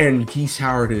 and Geese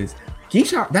Howard, that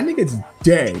nigga is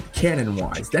dead canon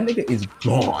wise. That nigga is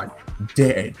gone,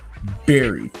 dead,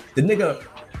 buried. The nigga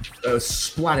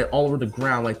splatted all over the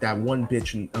ground like that one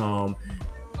bitch on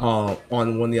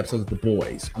one of the episodes of The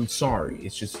Boys. I'm sorry.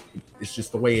 It's just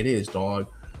the way it is, dog.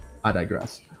 I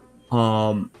digress.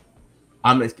 I'm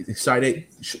excited.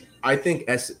 I think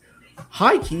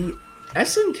high key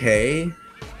SNK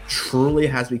truly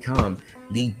has become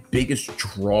the biggest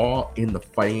draw in the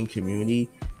fighting community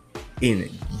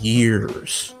in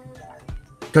years.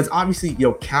 Because obviously,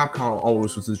 Capcom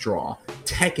always was the draw.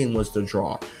 Tekken was the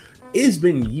draw. It's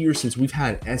been years since we've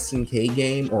had SNK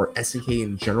game or SNK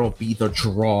in general be the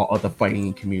draw of the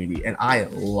fighting community, and I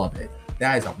love it.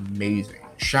 That is amazing.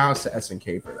 Shout out to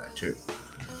SNK for that too.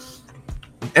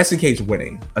 SNK is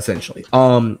winning, essentially.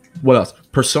 What else?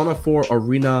 Persona 4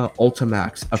 Arena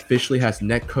Ultimax officially has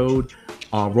netcode.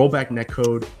 Rollback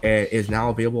netcode is now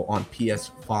available on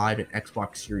PS5 and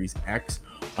Xbox Series X.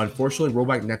 Unfortunately,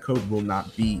 rollback netcode will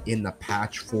not be in the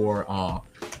patch for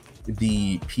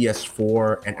the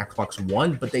PS4 and Xbox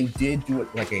One, but they did do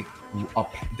it like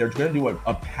they're going to do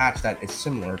a patch that is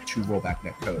similar to rollback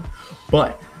netcode,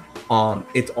 but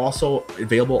it's also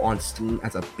available on Steam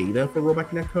as a beta for rollback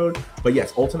netcode. But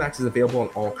yes, Ultimax is available on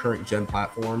all current gen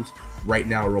platforms right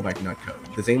now. Rollback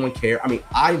netcode. Does anyone care? I mean,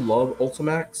 I love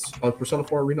Ultimax, Persona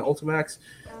 4 Arena Ultimax.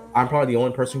 I'm probably the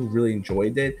only person who really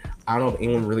enjoyed it. I don't know if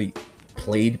anyone really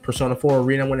played Persona 4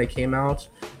 Arena when it came out.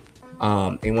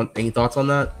 Any thoughts on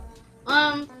that?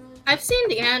 I've seen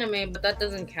the anime, but that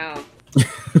doesn't count.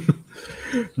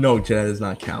 No, Jen, that does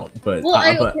not count. But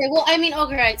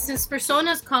okay. Since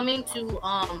Persona's coming to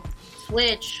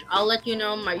Switch, I'll let you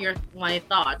know my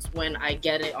thoughts when I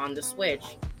get it on the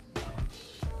Switch.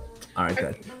 All right,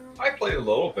 then. I played a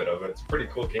little bit of it. It's a pretty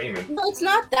cool game. No, it's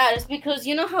not that. It's because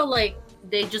you know how like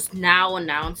they just now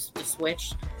announced the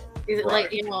Switch. Right.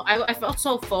 Like, you know, I felt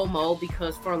so FOMO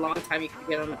because for a long time you could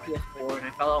get on the PS4 and I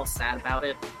felt all sad about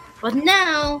it. But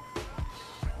now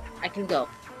I can go.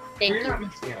 You're not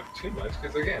missing out too much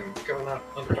because again, it's going out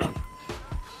underground.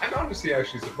 I'm honestly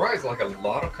actually surprised. Like a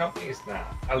lot of companies now,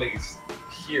 at least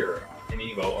here in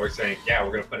Evo, are saying, "Yeah,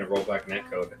 we're going to put in rollback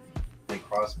netcode and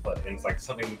crossplay," and it's like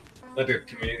something that the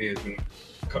community has been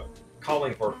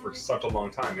calling for such a long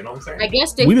time. You know what I'm saying? I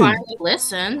guess they finally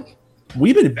listened.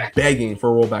 We've been begging for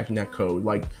rollback netcode.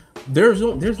 Like, there's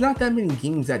not that many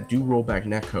games that do rollback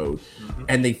netcode,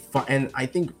 and I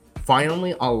think.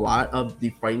 Finally, a lot of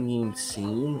the fighting game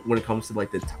scene, when it comes to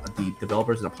like the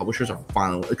developers and the publishers, are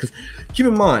finally, because keep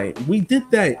in mind we did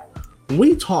that.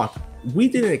 We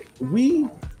did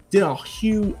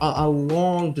a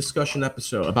long discussion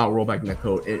episode about rollback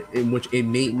netcode in which it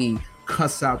made me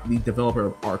cuss out the developer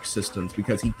of Arc Systems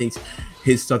because he thinks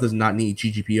his stuff does not need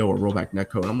GGPO or rollback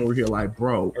netcode. I'm over here like,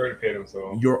 bro,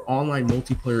 your online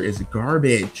multiplayer is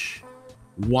garbage.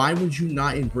 Why would you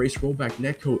not embrace rollback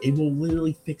netcode? It will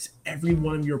literally fix every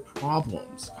one of your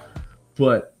problems.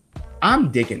 But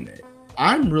I'm digging it.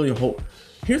 I'm really hope.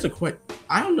 Here's a question.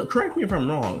 I don't know. Correct me if I'm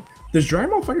wrong. Does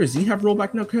Dragon Ball Fighter Z have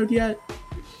rollback netcode yet?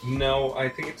 No, I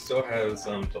think it still has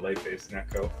delay-based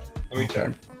netcode. Let me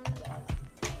check.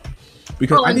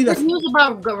 Because I think that's news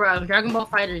about Dragon Ball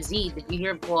Fighter Z. Did you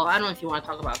hear? Well, I don't know if you want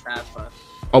to talk about that, but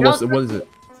what is it?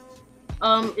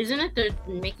 Isn't it they're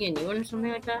making a new one or something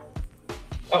like that?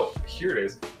 Oh, here it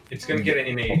is. It's going to get it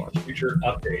in a future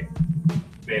update,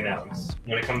 they announced.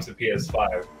 When it comes to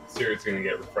PS5, series going to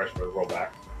get refreshed with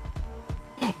rollback.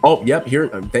 Oh, yep. Here,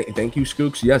 thank you,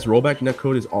 Skooks. Yes, rollback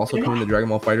netcode is also coming to Dragon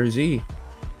Ball Fighter Z.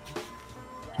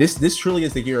 This truly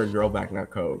is the year of rollback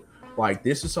netcode. Like,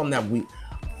 this is something that we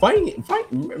fighting,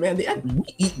 man. We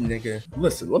eating, nigga.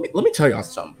 Listen, let me tell y'all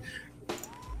something.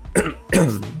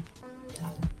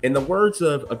 In the words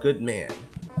of a good man.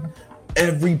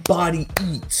 Everybody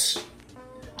eats.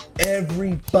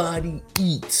 Everybody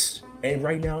eats. And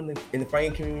right now in the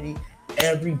fighting community,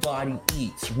 everybody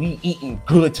eats. We eating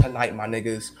good tonight, my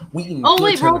niggas. We eating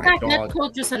good tonight, rollback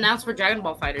netcode just announced for Dragon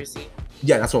Ball Fighter Z.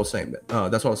 Yeah, that's what I was saying.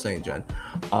 That's what I was saying, Jen.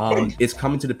 It's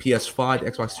coming to the PS5,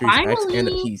 the Xbox Series X, and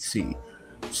the PC.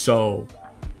 So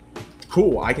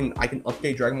cool. I can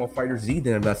update Dragon Ball Fighter Z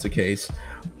then if that's the case.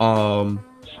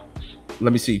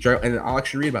 Let me see. And I'll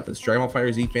actually read about this. Dragon Ball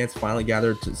Fighter Z fans finally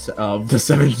gathered to the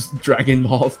 7 Dragon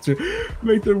Balls to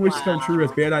make their wish come true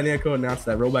as Bandai Namco announced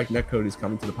that rollback netcode is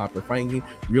coming to the popular fighting game.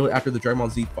 Really, after the Dragon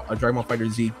Ball Fighter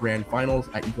Z Grand Finals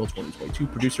at Evo 2022,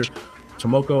 producer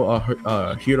Tomoko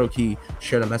Hiroki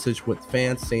shared a message with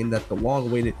fans saying that the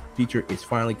long-awaited feature is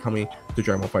finally coming to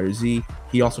Dragon Ball Fighter Z.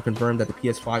 He also confirmed that the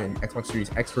PS5 and Xbox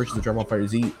Series X versions of Dragon Ball Fighter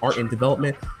Z are in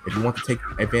development. If you want to take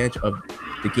advantage of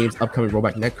the game's upcoming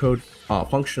rollback netcode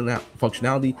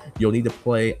functionality, you'll need to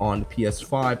play on the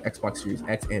PS5, Xbox Series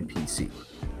X, and PC.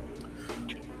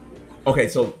 Okay,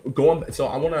 so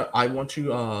I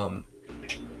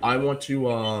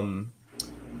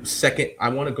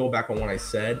want to go back on what I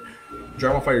said.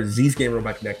 Dragon Ball Fighter Z's game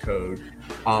rollback netcode,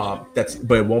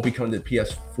 but it won't be coming to the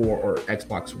PS4 or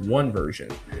Xbox One version.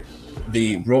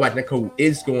 The rollback netcode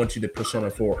is going to the Persona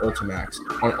 4 Ultimax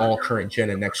on all current gen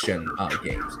and next gen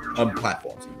games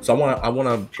platforms. So I want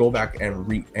to go back and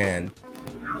recount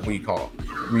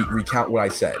what I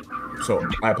said. So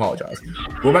I apologize.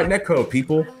 Rollback netcode,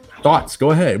 people, thoughts?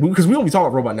 Go ahead, because we don't be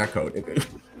talking about rollback netcode.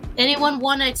 Anyone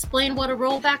want to explain what a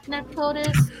rollback netcode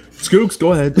is? Skooks,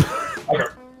 go ahead. Okay.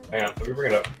 Hang on, let me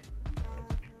bring it up.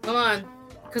 Come on,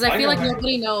 because I feel like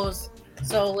nobody knows.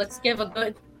 So let's give a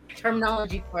good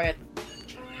terminology for it.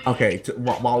 Okay,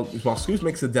 while Skooks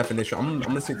makes the definition, I'm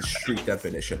going to say the street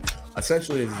definition.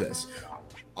 Essentially, it's this.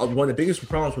 One of the biggest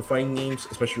problems with fighting games,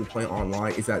 especially when playing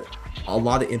online, is that a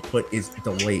lot of input is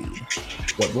delayed.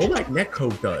 What rollback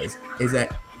netcode does is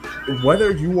that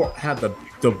whether you have the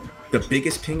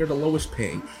biggest ping or the lowest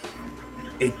ping,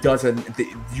 it doesn't.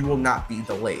 You will not be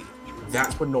delayed.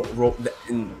 That's what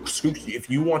in Scoops. If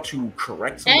you want to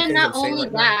correct something, and not only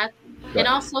that, and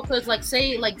also because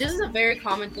say this is a very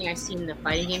common thing I see in the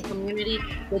fighting game community.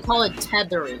 They call it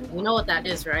tethering. You know what that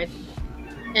is, right?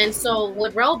 And so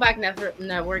with rollback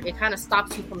network, it kind of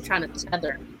stops you from trying to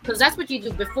tether, because that's what you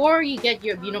do before you get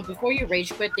your, before you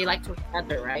rage quit. They like to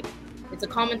tether, right? It's a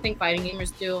common thing fighting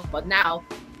gamers do, but now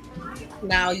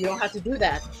you don't have to do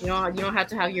that. You don't have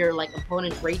to have your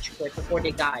opponent rage quit before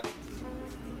they die.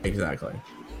 Exactly.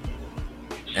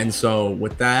 And so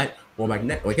with that, go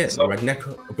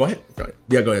ahead.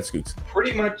 Yeah, go ahead, Scoots.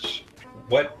 Pretty much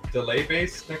what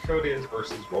delay-based netcode is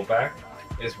versus rollback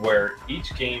is where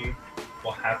each game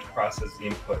will have to process the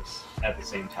inputs at the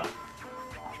same time.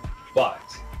 But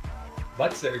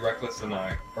let's say Reckless and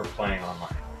I are playing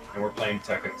online, and we're playing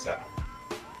Tekken 7,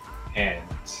 and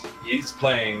he's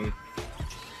playing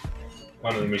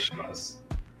one of the Mishimas,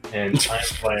 and I'm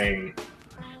playing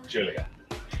Julia.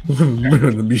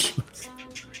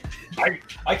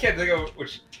 I can't think of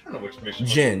which. I don't know which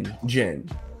Mishima. Jin.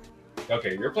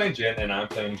 Okay, you're playing Jin, and I'm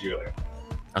playing Julia.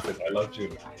 Because I love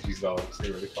Julia. She's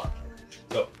obviously really fun.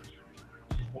 So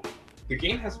the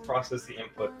game has to process the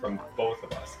input from both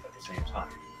of us at the same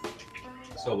time.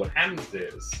 So what happens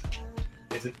is,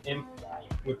 it's an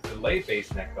with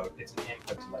delay-based netcode, it's an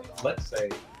input delay. Let's say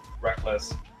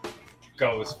Reckless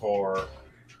goes for a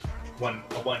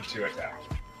 1-2 attack.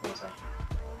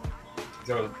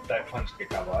 So that punch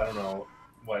kick combo, I don't know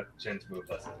what Jin's move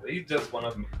is. He does one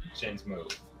of Jin's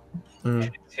moves. And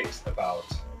it takes about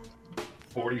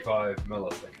 45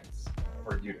 milliseconds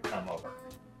for you to come over.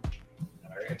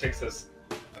 Right? It takes us,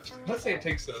 let's say it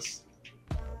takes us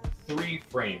 3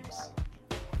 frames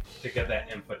to get that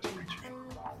input to reach me.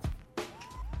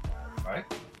 Right?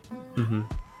 Mm-hmm.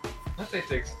 Let's say it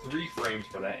takes 3 frames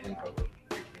for that input to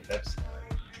reach me. That's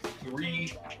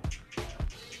 3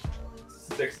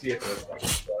 60th of a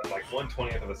second, like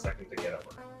 1/20th of a second to get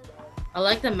over. I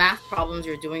like the math problems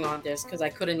you're doing on this, because I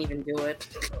couldn't even do it.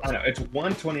 I know, it's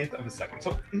 1/20th of a second,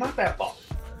 so not that long.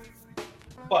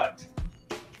 But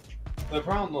the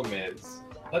problem is,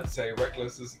 let's say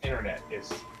Reckless's internet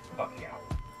is fucking out.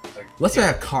 Let's say I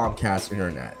have Comcast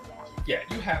internet. Yeah,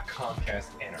 you have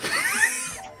Comcast internet.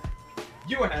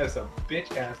 You have some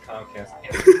bitch-ass Comcast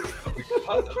internet. But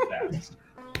because of that,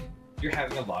 you're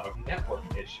having a lot of network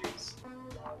issues.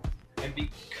 And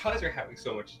because you're having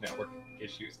so much network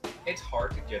issues, it's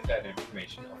hard to get that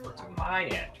information over to my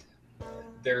end.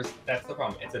 That's the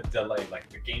problem. It's a delay. Like,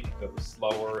 the game goes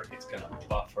slower, it's gonna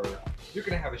buffer. You're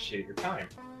gonna have a shittier time.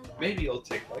 Maybe it'll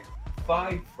take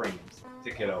 5 frames to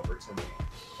get over to me,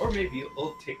 or maybe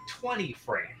it'll take 20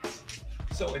 frames.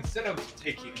 So instead of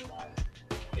taking,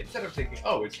 it's gonna take me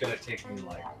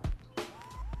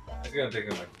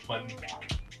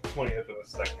 1/20th of a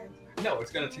second. No,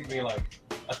 it's gonna take me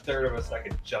 1/3 of a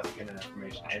second just to get an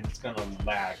information, and it's gonna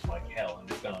lag like hell, and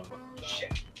it's gonna look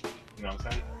shit. You know what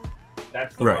I'm saying?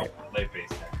 That's the problem with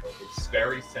delay-based netcode. It's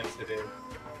very sensitive.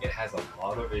 It has a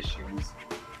lot of issues.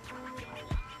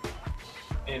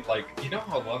 And you know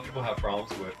how a lot of people have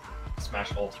problems with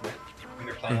Smash Ultimate when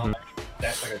they're playing online?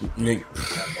 That's a big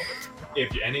example.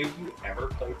 If any of you ever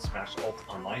played Smash Ult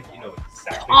online, you know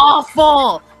exactly.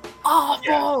 Awful!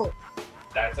 Yeah,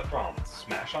 that's a problem.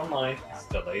 Smash Online is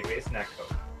delay-based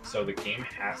netcode, so the game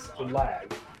has to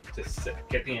lag to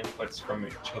get the inputs from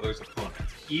each other's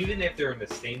opponents. Even if they're in the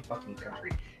same fucking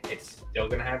country, it's still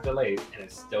gonna have delays, and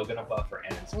it's still gonna buffer.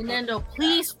 And it's Nintendo,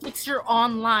 please fix your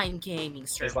online gaming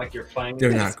service. It's like you're playing.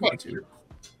 They're not going to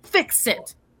fix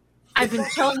it. I've been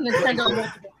telling Nintendo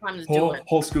multiple times to do it.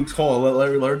 Whole Scoops, hold on, let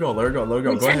her go.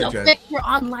 Nintendo, go ahead, Jen. Fix your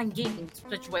online gaming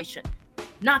situation,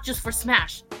 not just for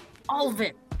Smash. All of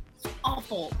it. It's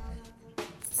awful.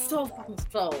 So fucking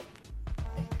slow.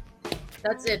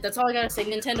 That's it. That's all I gotta say.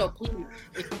 Nintendo, please,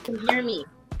 if you can hear me,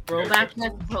 roll back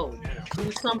that code.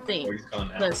 Do something.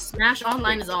 Because Smash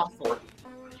Online is awful.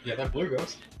 Yeah, that blue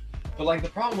goes. But the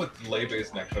problem with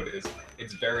delay-based netcode is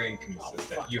it's very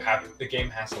inconsistent. The game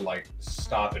has to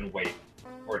stop and wait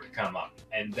for it to come up,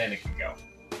 and then it can go.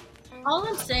 All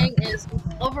I'm saying is,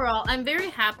 overall, I'm very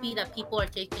happy that people are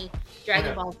taking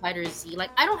Dragon Ball FighterZ.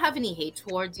 I don't have any hate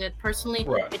towards it personally.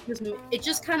 Right. It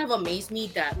just kind of amazed me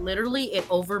that literally it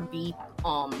overbeat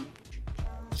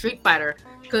Street Fighter,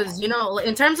 because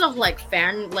in terms of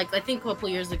fan, I think a couple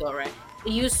years ago, right?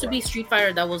 It used to be Street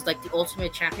Fighter that was the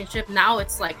ultimate championship. Now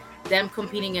it's them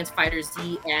competing against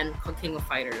FighterZ and King of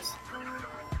Fighters.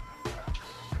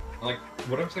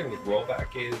 What I'm saying with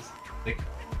rollback is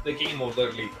the game will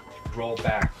literally roll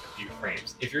back a few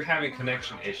frames. If you're having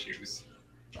connection issues,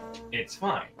 it's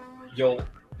fine.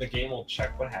 The game will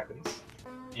check what happens,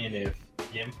 and if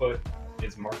the input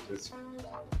is marked as.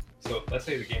 So let's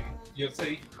say the game, let's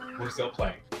say we're still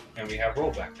playing, and we have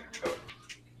rollback code.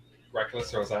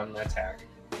 Reckless throws out an attack,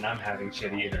 and I'm having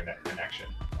shitty internet connection.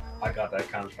 I got that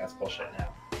Comcast bullshit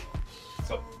now.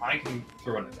 So I can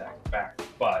throw an attack back,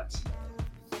 but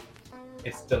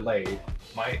it's delayed.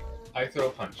 I throw a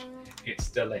punch, it's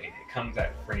delayed. It comes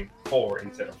at frame 4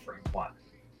 instead of frame 1.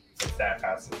 It's that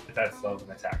fast, that's slow of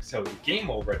an attack. So the game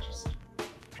will register.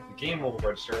 The game will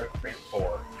register at frame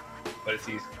 4, but it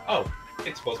sees, oh,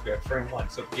 it's supposed to be at frame 1.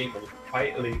 So the game will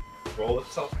quietly roll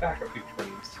itself back a few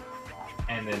frames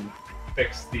and then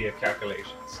fix the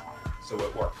calculations. So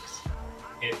it works.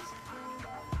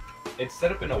 It's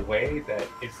set up in a way that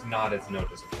it's not as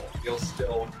noticeable. You'll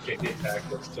still get the attack,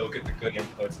 you'll still get the good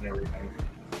inputs and everything.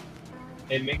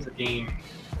 It makes the game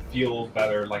feel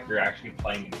better, like you're actually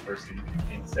playing in person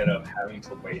instead of having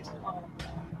to wait.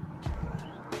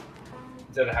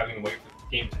 Instead of having to wait for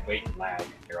the game to wait and lag if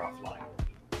you're offline.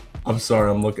 I'm sorry,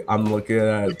 I'm looking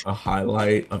at a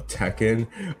highlight of Tekken,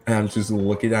 and I'm just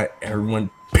looking at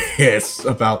everyone pissed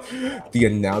about the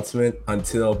announcement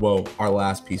until, well, our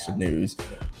last piece of news.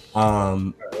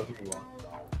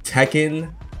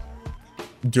 Tekken,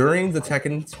 during the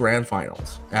Tekken Grand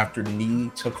Finals, after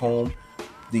Knee took home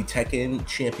the Tekken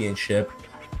Championship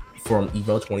from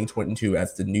EVO 2022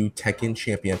 as the new Tekken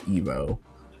champion of EVO,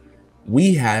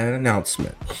 we had an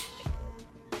announcement.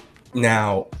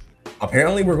 Now,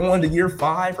 apparently we're going to year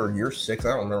 5 or year 6. I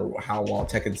don't remember how long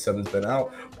Tekken 7's been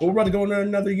out, but we're about to go into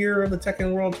another year of the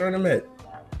Tekken World Tournament.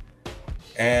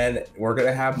 And we're going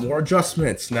to have more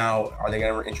adjustments. Now, are they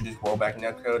going to introduce rollback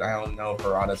netcode? I don't know if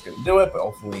Harada's going to do it, but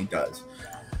hopefully he does.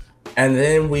 And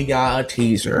then we got a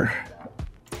teaser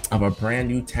of a brand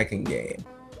new Tekken game.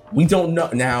 We don't know.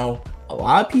 Now, a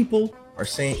lot of people are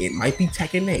saying it might be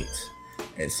Tekken 8.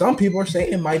 And some people are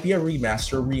saying it might be a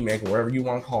remaster, remake, whatever you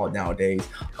want to call it nowadays,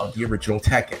 of the original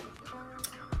Tekken.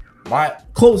 My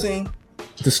closing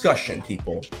discussion,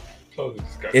 people.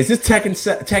 Is this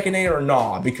Tekken 8 or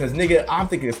not? Because nigga, I'm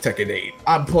thinking it's Tekken 8.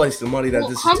 I'm placing the money that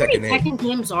this is Tekken 8. How many Tekken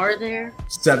games are there?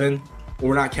 7.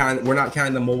 We're not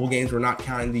counting the mobile games. We're not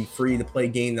counting the free-to-play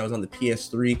game that was on the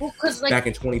PS3 back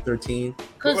in 2013.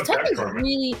 Because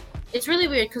Tekken's it's really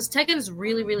weird because Tekken's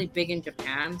really, really big in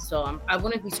Japan, so I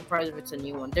wouldn't be surprised if it's a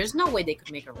new one. There's no way they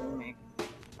could make a remake.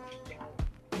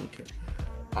 Okay.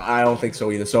 I don't think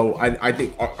so either. So I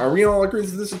think, are we all agreed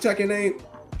that this is Tekken 8?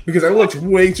 Because it looks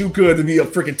way too good to be a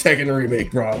freaking Tekken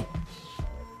remake, bro.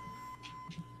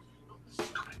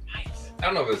 I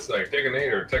don't know if it's like Tekken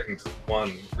 8 or Tekken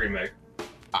 1 remake.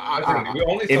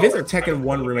 If it's a Tekken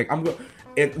 1 remake,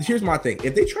 here's my thing.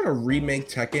 If they try to remake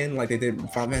Tekken like they did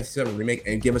Final Fantasy 7 remake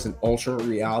and give us an alternate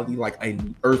reality like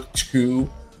an Earth 2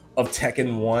 of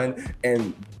Tekken 1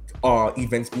 and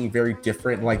events being very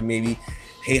different, like maybe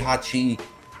Heihachi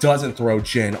doesn't throw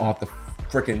Jin off the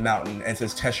freaking mountain and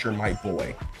says test your might,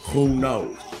 boy. Who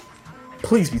knows?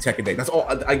 Please be Tekken 8. That's all.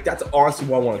 That's honestly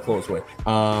what I want to close with.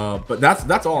 But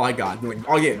that's all I got.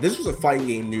 Oh yeah, this was a fighting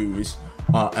game news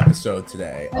episode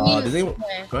today. Does anyone?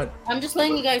 Go ahead. I'm just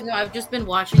letting you guys know. I've just been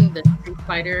watching the Street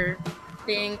Fighter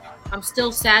thing. I'm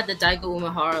still sad that Daigo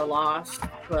Umehara lost,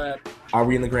 but are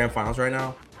we in the grand finals right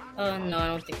now? No, I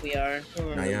don't think we are.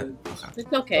 Not yet.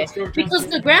 Okay. It's okay because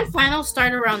the grand finals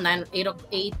start around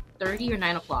 8:30 or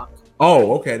 9 o'clock.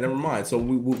 Oh, okay. Never mind. So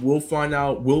we'll find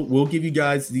out. We'll give you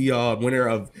guys the winner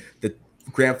of the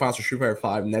grand finals for Street Fighter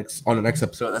 5 on the next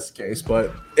episode. That's the case.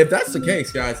 But if that's the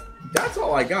case, guys, that's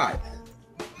all I got.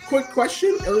 Quick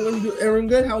question. Everyone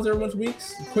good? How's everyone's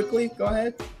weeks? Quickly, go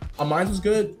ahead. Mine was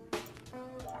good.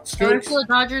 I went to a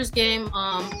Dodgers game.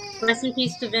 Rest in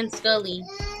peace to Vince Scully.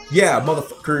 Yeah,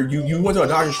 motherfucker. You went to a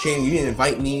Dodgers game. You didn't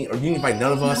invite me, or you didn't invite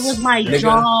none of us. That was my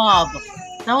job.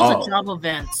 That was a job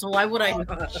event. So why would I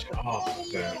not?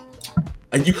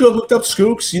 And you could have looked up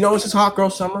Scoops. You know, it's just hot girl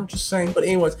summer. Just saying. But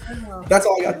anyways, that's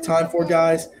all I got time for,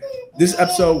 guys. This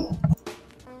episode.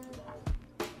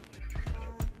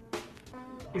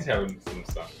 He's having some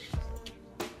fun.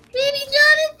 Baby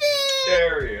Jonathan!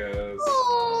 There he is.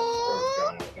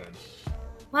 Jonathan.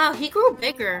 Wow, he grew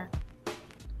bigger.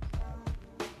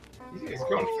 He's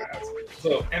grown fast.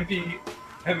 So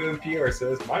MMPR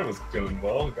says mine was doing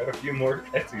well. Got a few more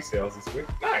Etsy sales this week.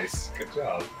 Nice, good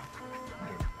job. I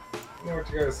don't know what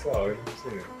you guys saw. I didn't see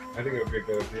it. I think it would be a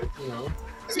good idea. You know.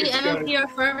 See, MMPR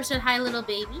forever said hi, little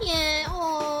baby. Yeah.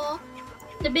 Oh,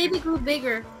 the baby grew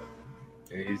bigger.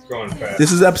 Yeah, he's growing fast.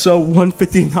 This is episode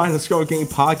 159 of the Scroll Game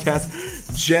Podcast.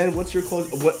 Jen, what's your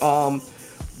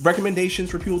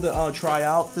recommendations for people to try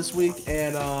out this week?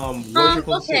 And what is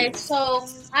your okay, so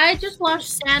I just watched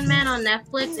Sandman on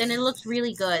Netflix, and it looks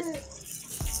really good.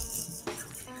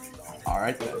 All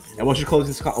right. And what's your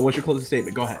closing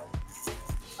statement? Go ahead.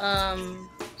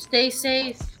 Stay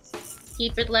safe.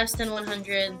 Keep it less than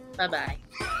 100. Bye-bye.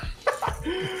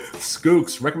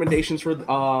 Skooks, recommendations for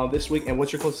this week, and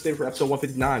what's your closing statement for episode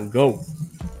 159? Go.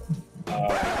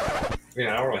 I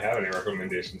don't really have any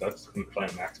recommendations. I've just been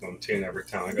playing Maximum Teen every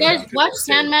time I go. Guys, watch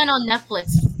Sandman on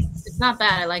Netflix. It's not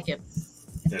bad. I like it.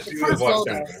 Yeah, you guys watch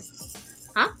Sandman.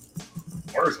 Huh?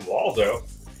 Where's Waldo?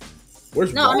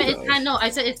 Where's Waldo? I mean, I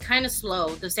said it's kind of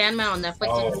slow. The Sandman on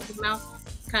Netflix now,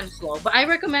 kind of slow. But I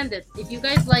recommend it. If you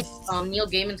guys like Neil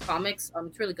Gaiman's comics,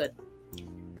 it's really good.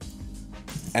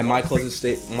 And my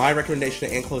recommendation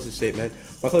and closing statement.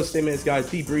 My closing statement is, guys,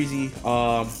 be breezy.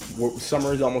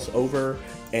 Summer is almost over,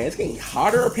 and it's getting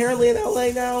hotter apparently in LA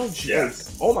now.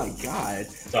 Yes. Oh my god.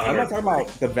 I'm not talking about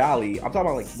the Valley. I'm talking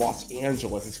about like Los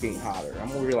Angeles. It's getting hotter.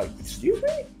 I'm over here like, excuse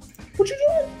me, what you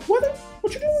doing?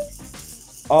 What you doing?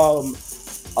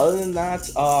 Other than that,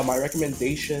 my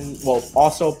recommendation. Well,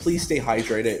 also please stay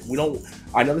hydrated.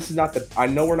 I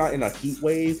know we're not in a heat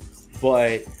wave,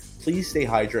 but please stay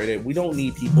hydrated. We don't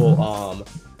need people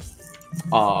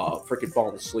freaking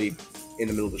falling asleep in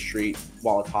the middle of the street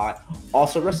while it's hot.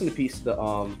 Also, rest in peace to the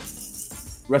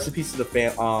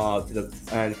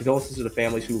and condolences to the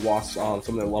families who lost some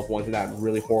of their loved ones in that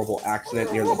really horrible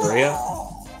accident near La Brea.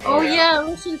 Oh yeah,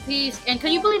 rest in peace. And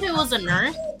can you believe it was a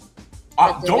nurse?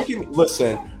 Don't give me.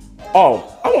 Listen.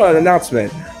 Oh, I want an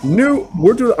announcement.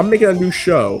 I'm making a new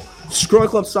show.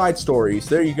 ScrubClub Side Stories.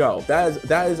 There you go.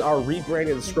 That is our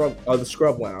rebranding of the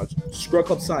Scrub Lounge.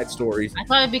 ScrubClub Side Stories. I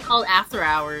thought it'd be called After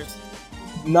Hours.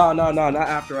 No, not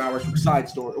After Hours. Side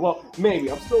Story. Well,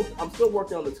 maybe. I'm still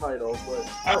working on the title, but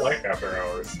I like After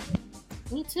Hours.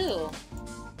 Me too.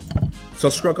 So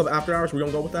ScrubClub After Hours. We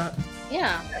gonna go with that?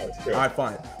 Yeah. That's good. All right,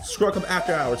 fine. ScrubClub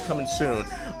After Hours coming soon.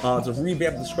 To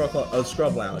revamp the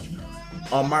Scrub Lounge.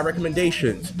 My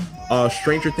recommendations: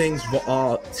 Stranger Things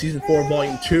season 4,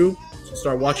 volume 2.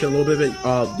 Started watching a little bit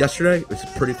of it yesterday. It's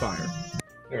pretty fire.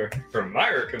 For my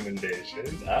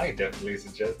recommendations, I definitely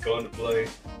suggest going to play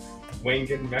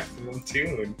Winged Maximum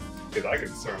Tune, because I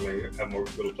can certainly have more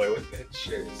people to play with. That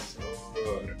shit is so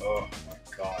good. Oh my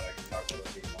god, I can talk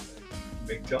about it all day.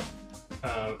 Big Tom.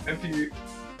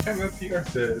 MFPR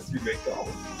says you make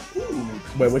dollars.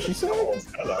 Wait, what'd she say?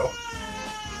 Hello.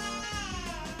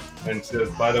 And says,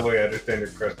 by the way, I understand your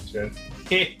question.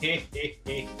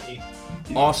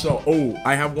 Also,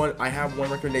 I have one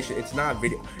recommendation. It's not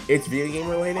video. It's video game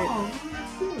related.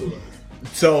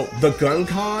 So the gun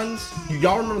cons.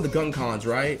 Y'all remember the gun cons,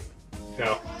 right?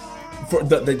 No. For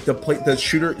the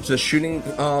shooting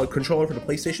controller for the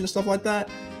PlayStation and stuff like that.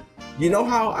 You know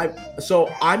how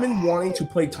I've been wanting to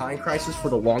play Time Crisis for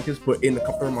the longest, but in the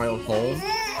comfort of my own home.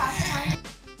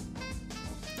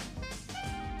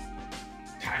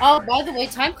 Oh, by the way,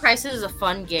 Time Crisis is a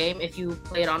fun game if you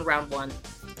play it on round 1.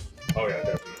 Oh yeah,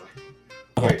 definitely.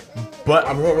 Wait. But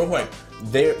real quick,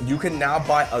 you can now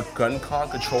buy a gun con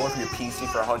controller for your PC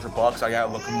for $100. I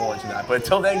gotta look more into that. But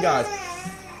until then, guys,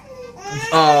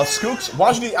 Skooks,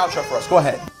 why don't you do the outro for us? Go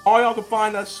ahead. All y'all can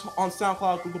find us on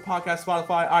SoundCloud, Google Podcasts,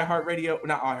 Spotify,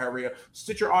 iHeartRadio,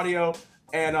 Stitcher Audio,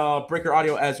 and Breaker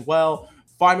Audio as well.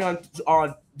 Find me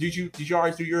on. Did you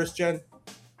already do yours, Jen?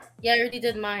 Yeah, I already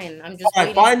did mine. I'm just All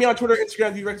right, find me on Twitter,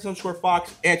 Instagram,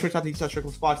 @Fox, and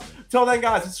Twitch.tv/Fox. Till then,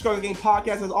 guys, this is ScrubClub Game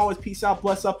Podcast. As always, peace out,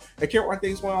 bless up, and care what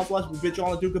things going on with us. We bid you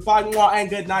all to do goodbye, and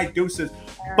good night, deuces.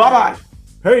 Bye-bye.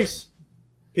 Peace.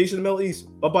 Peace in the Middle East.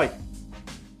 Bye-bye.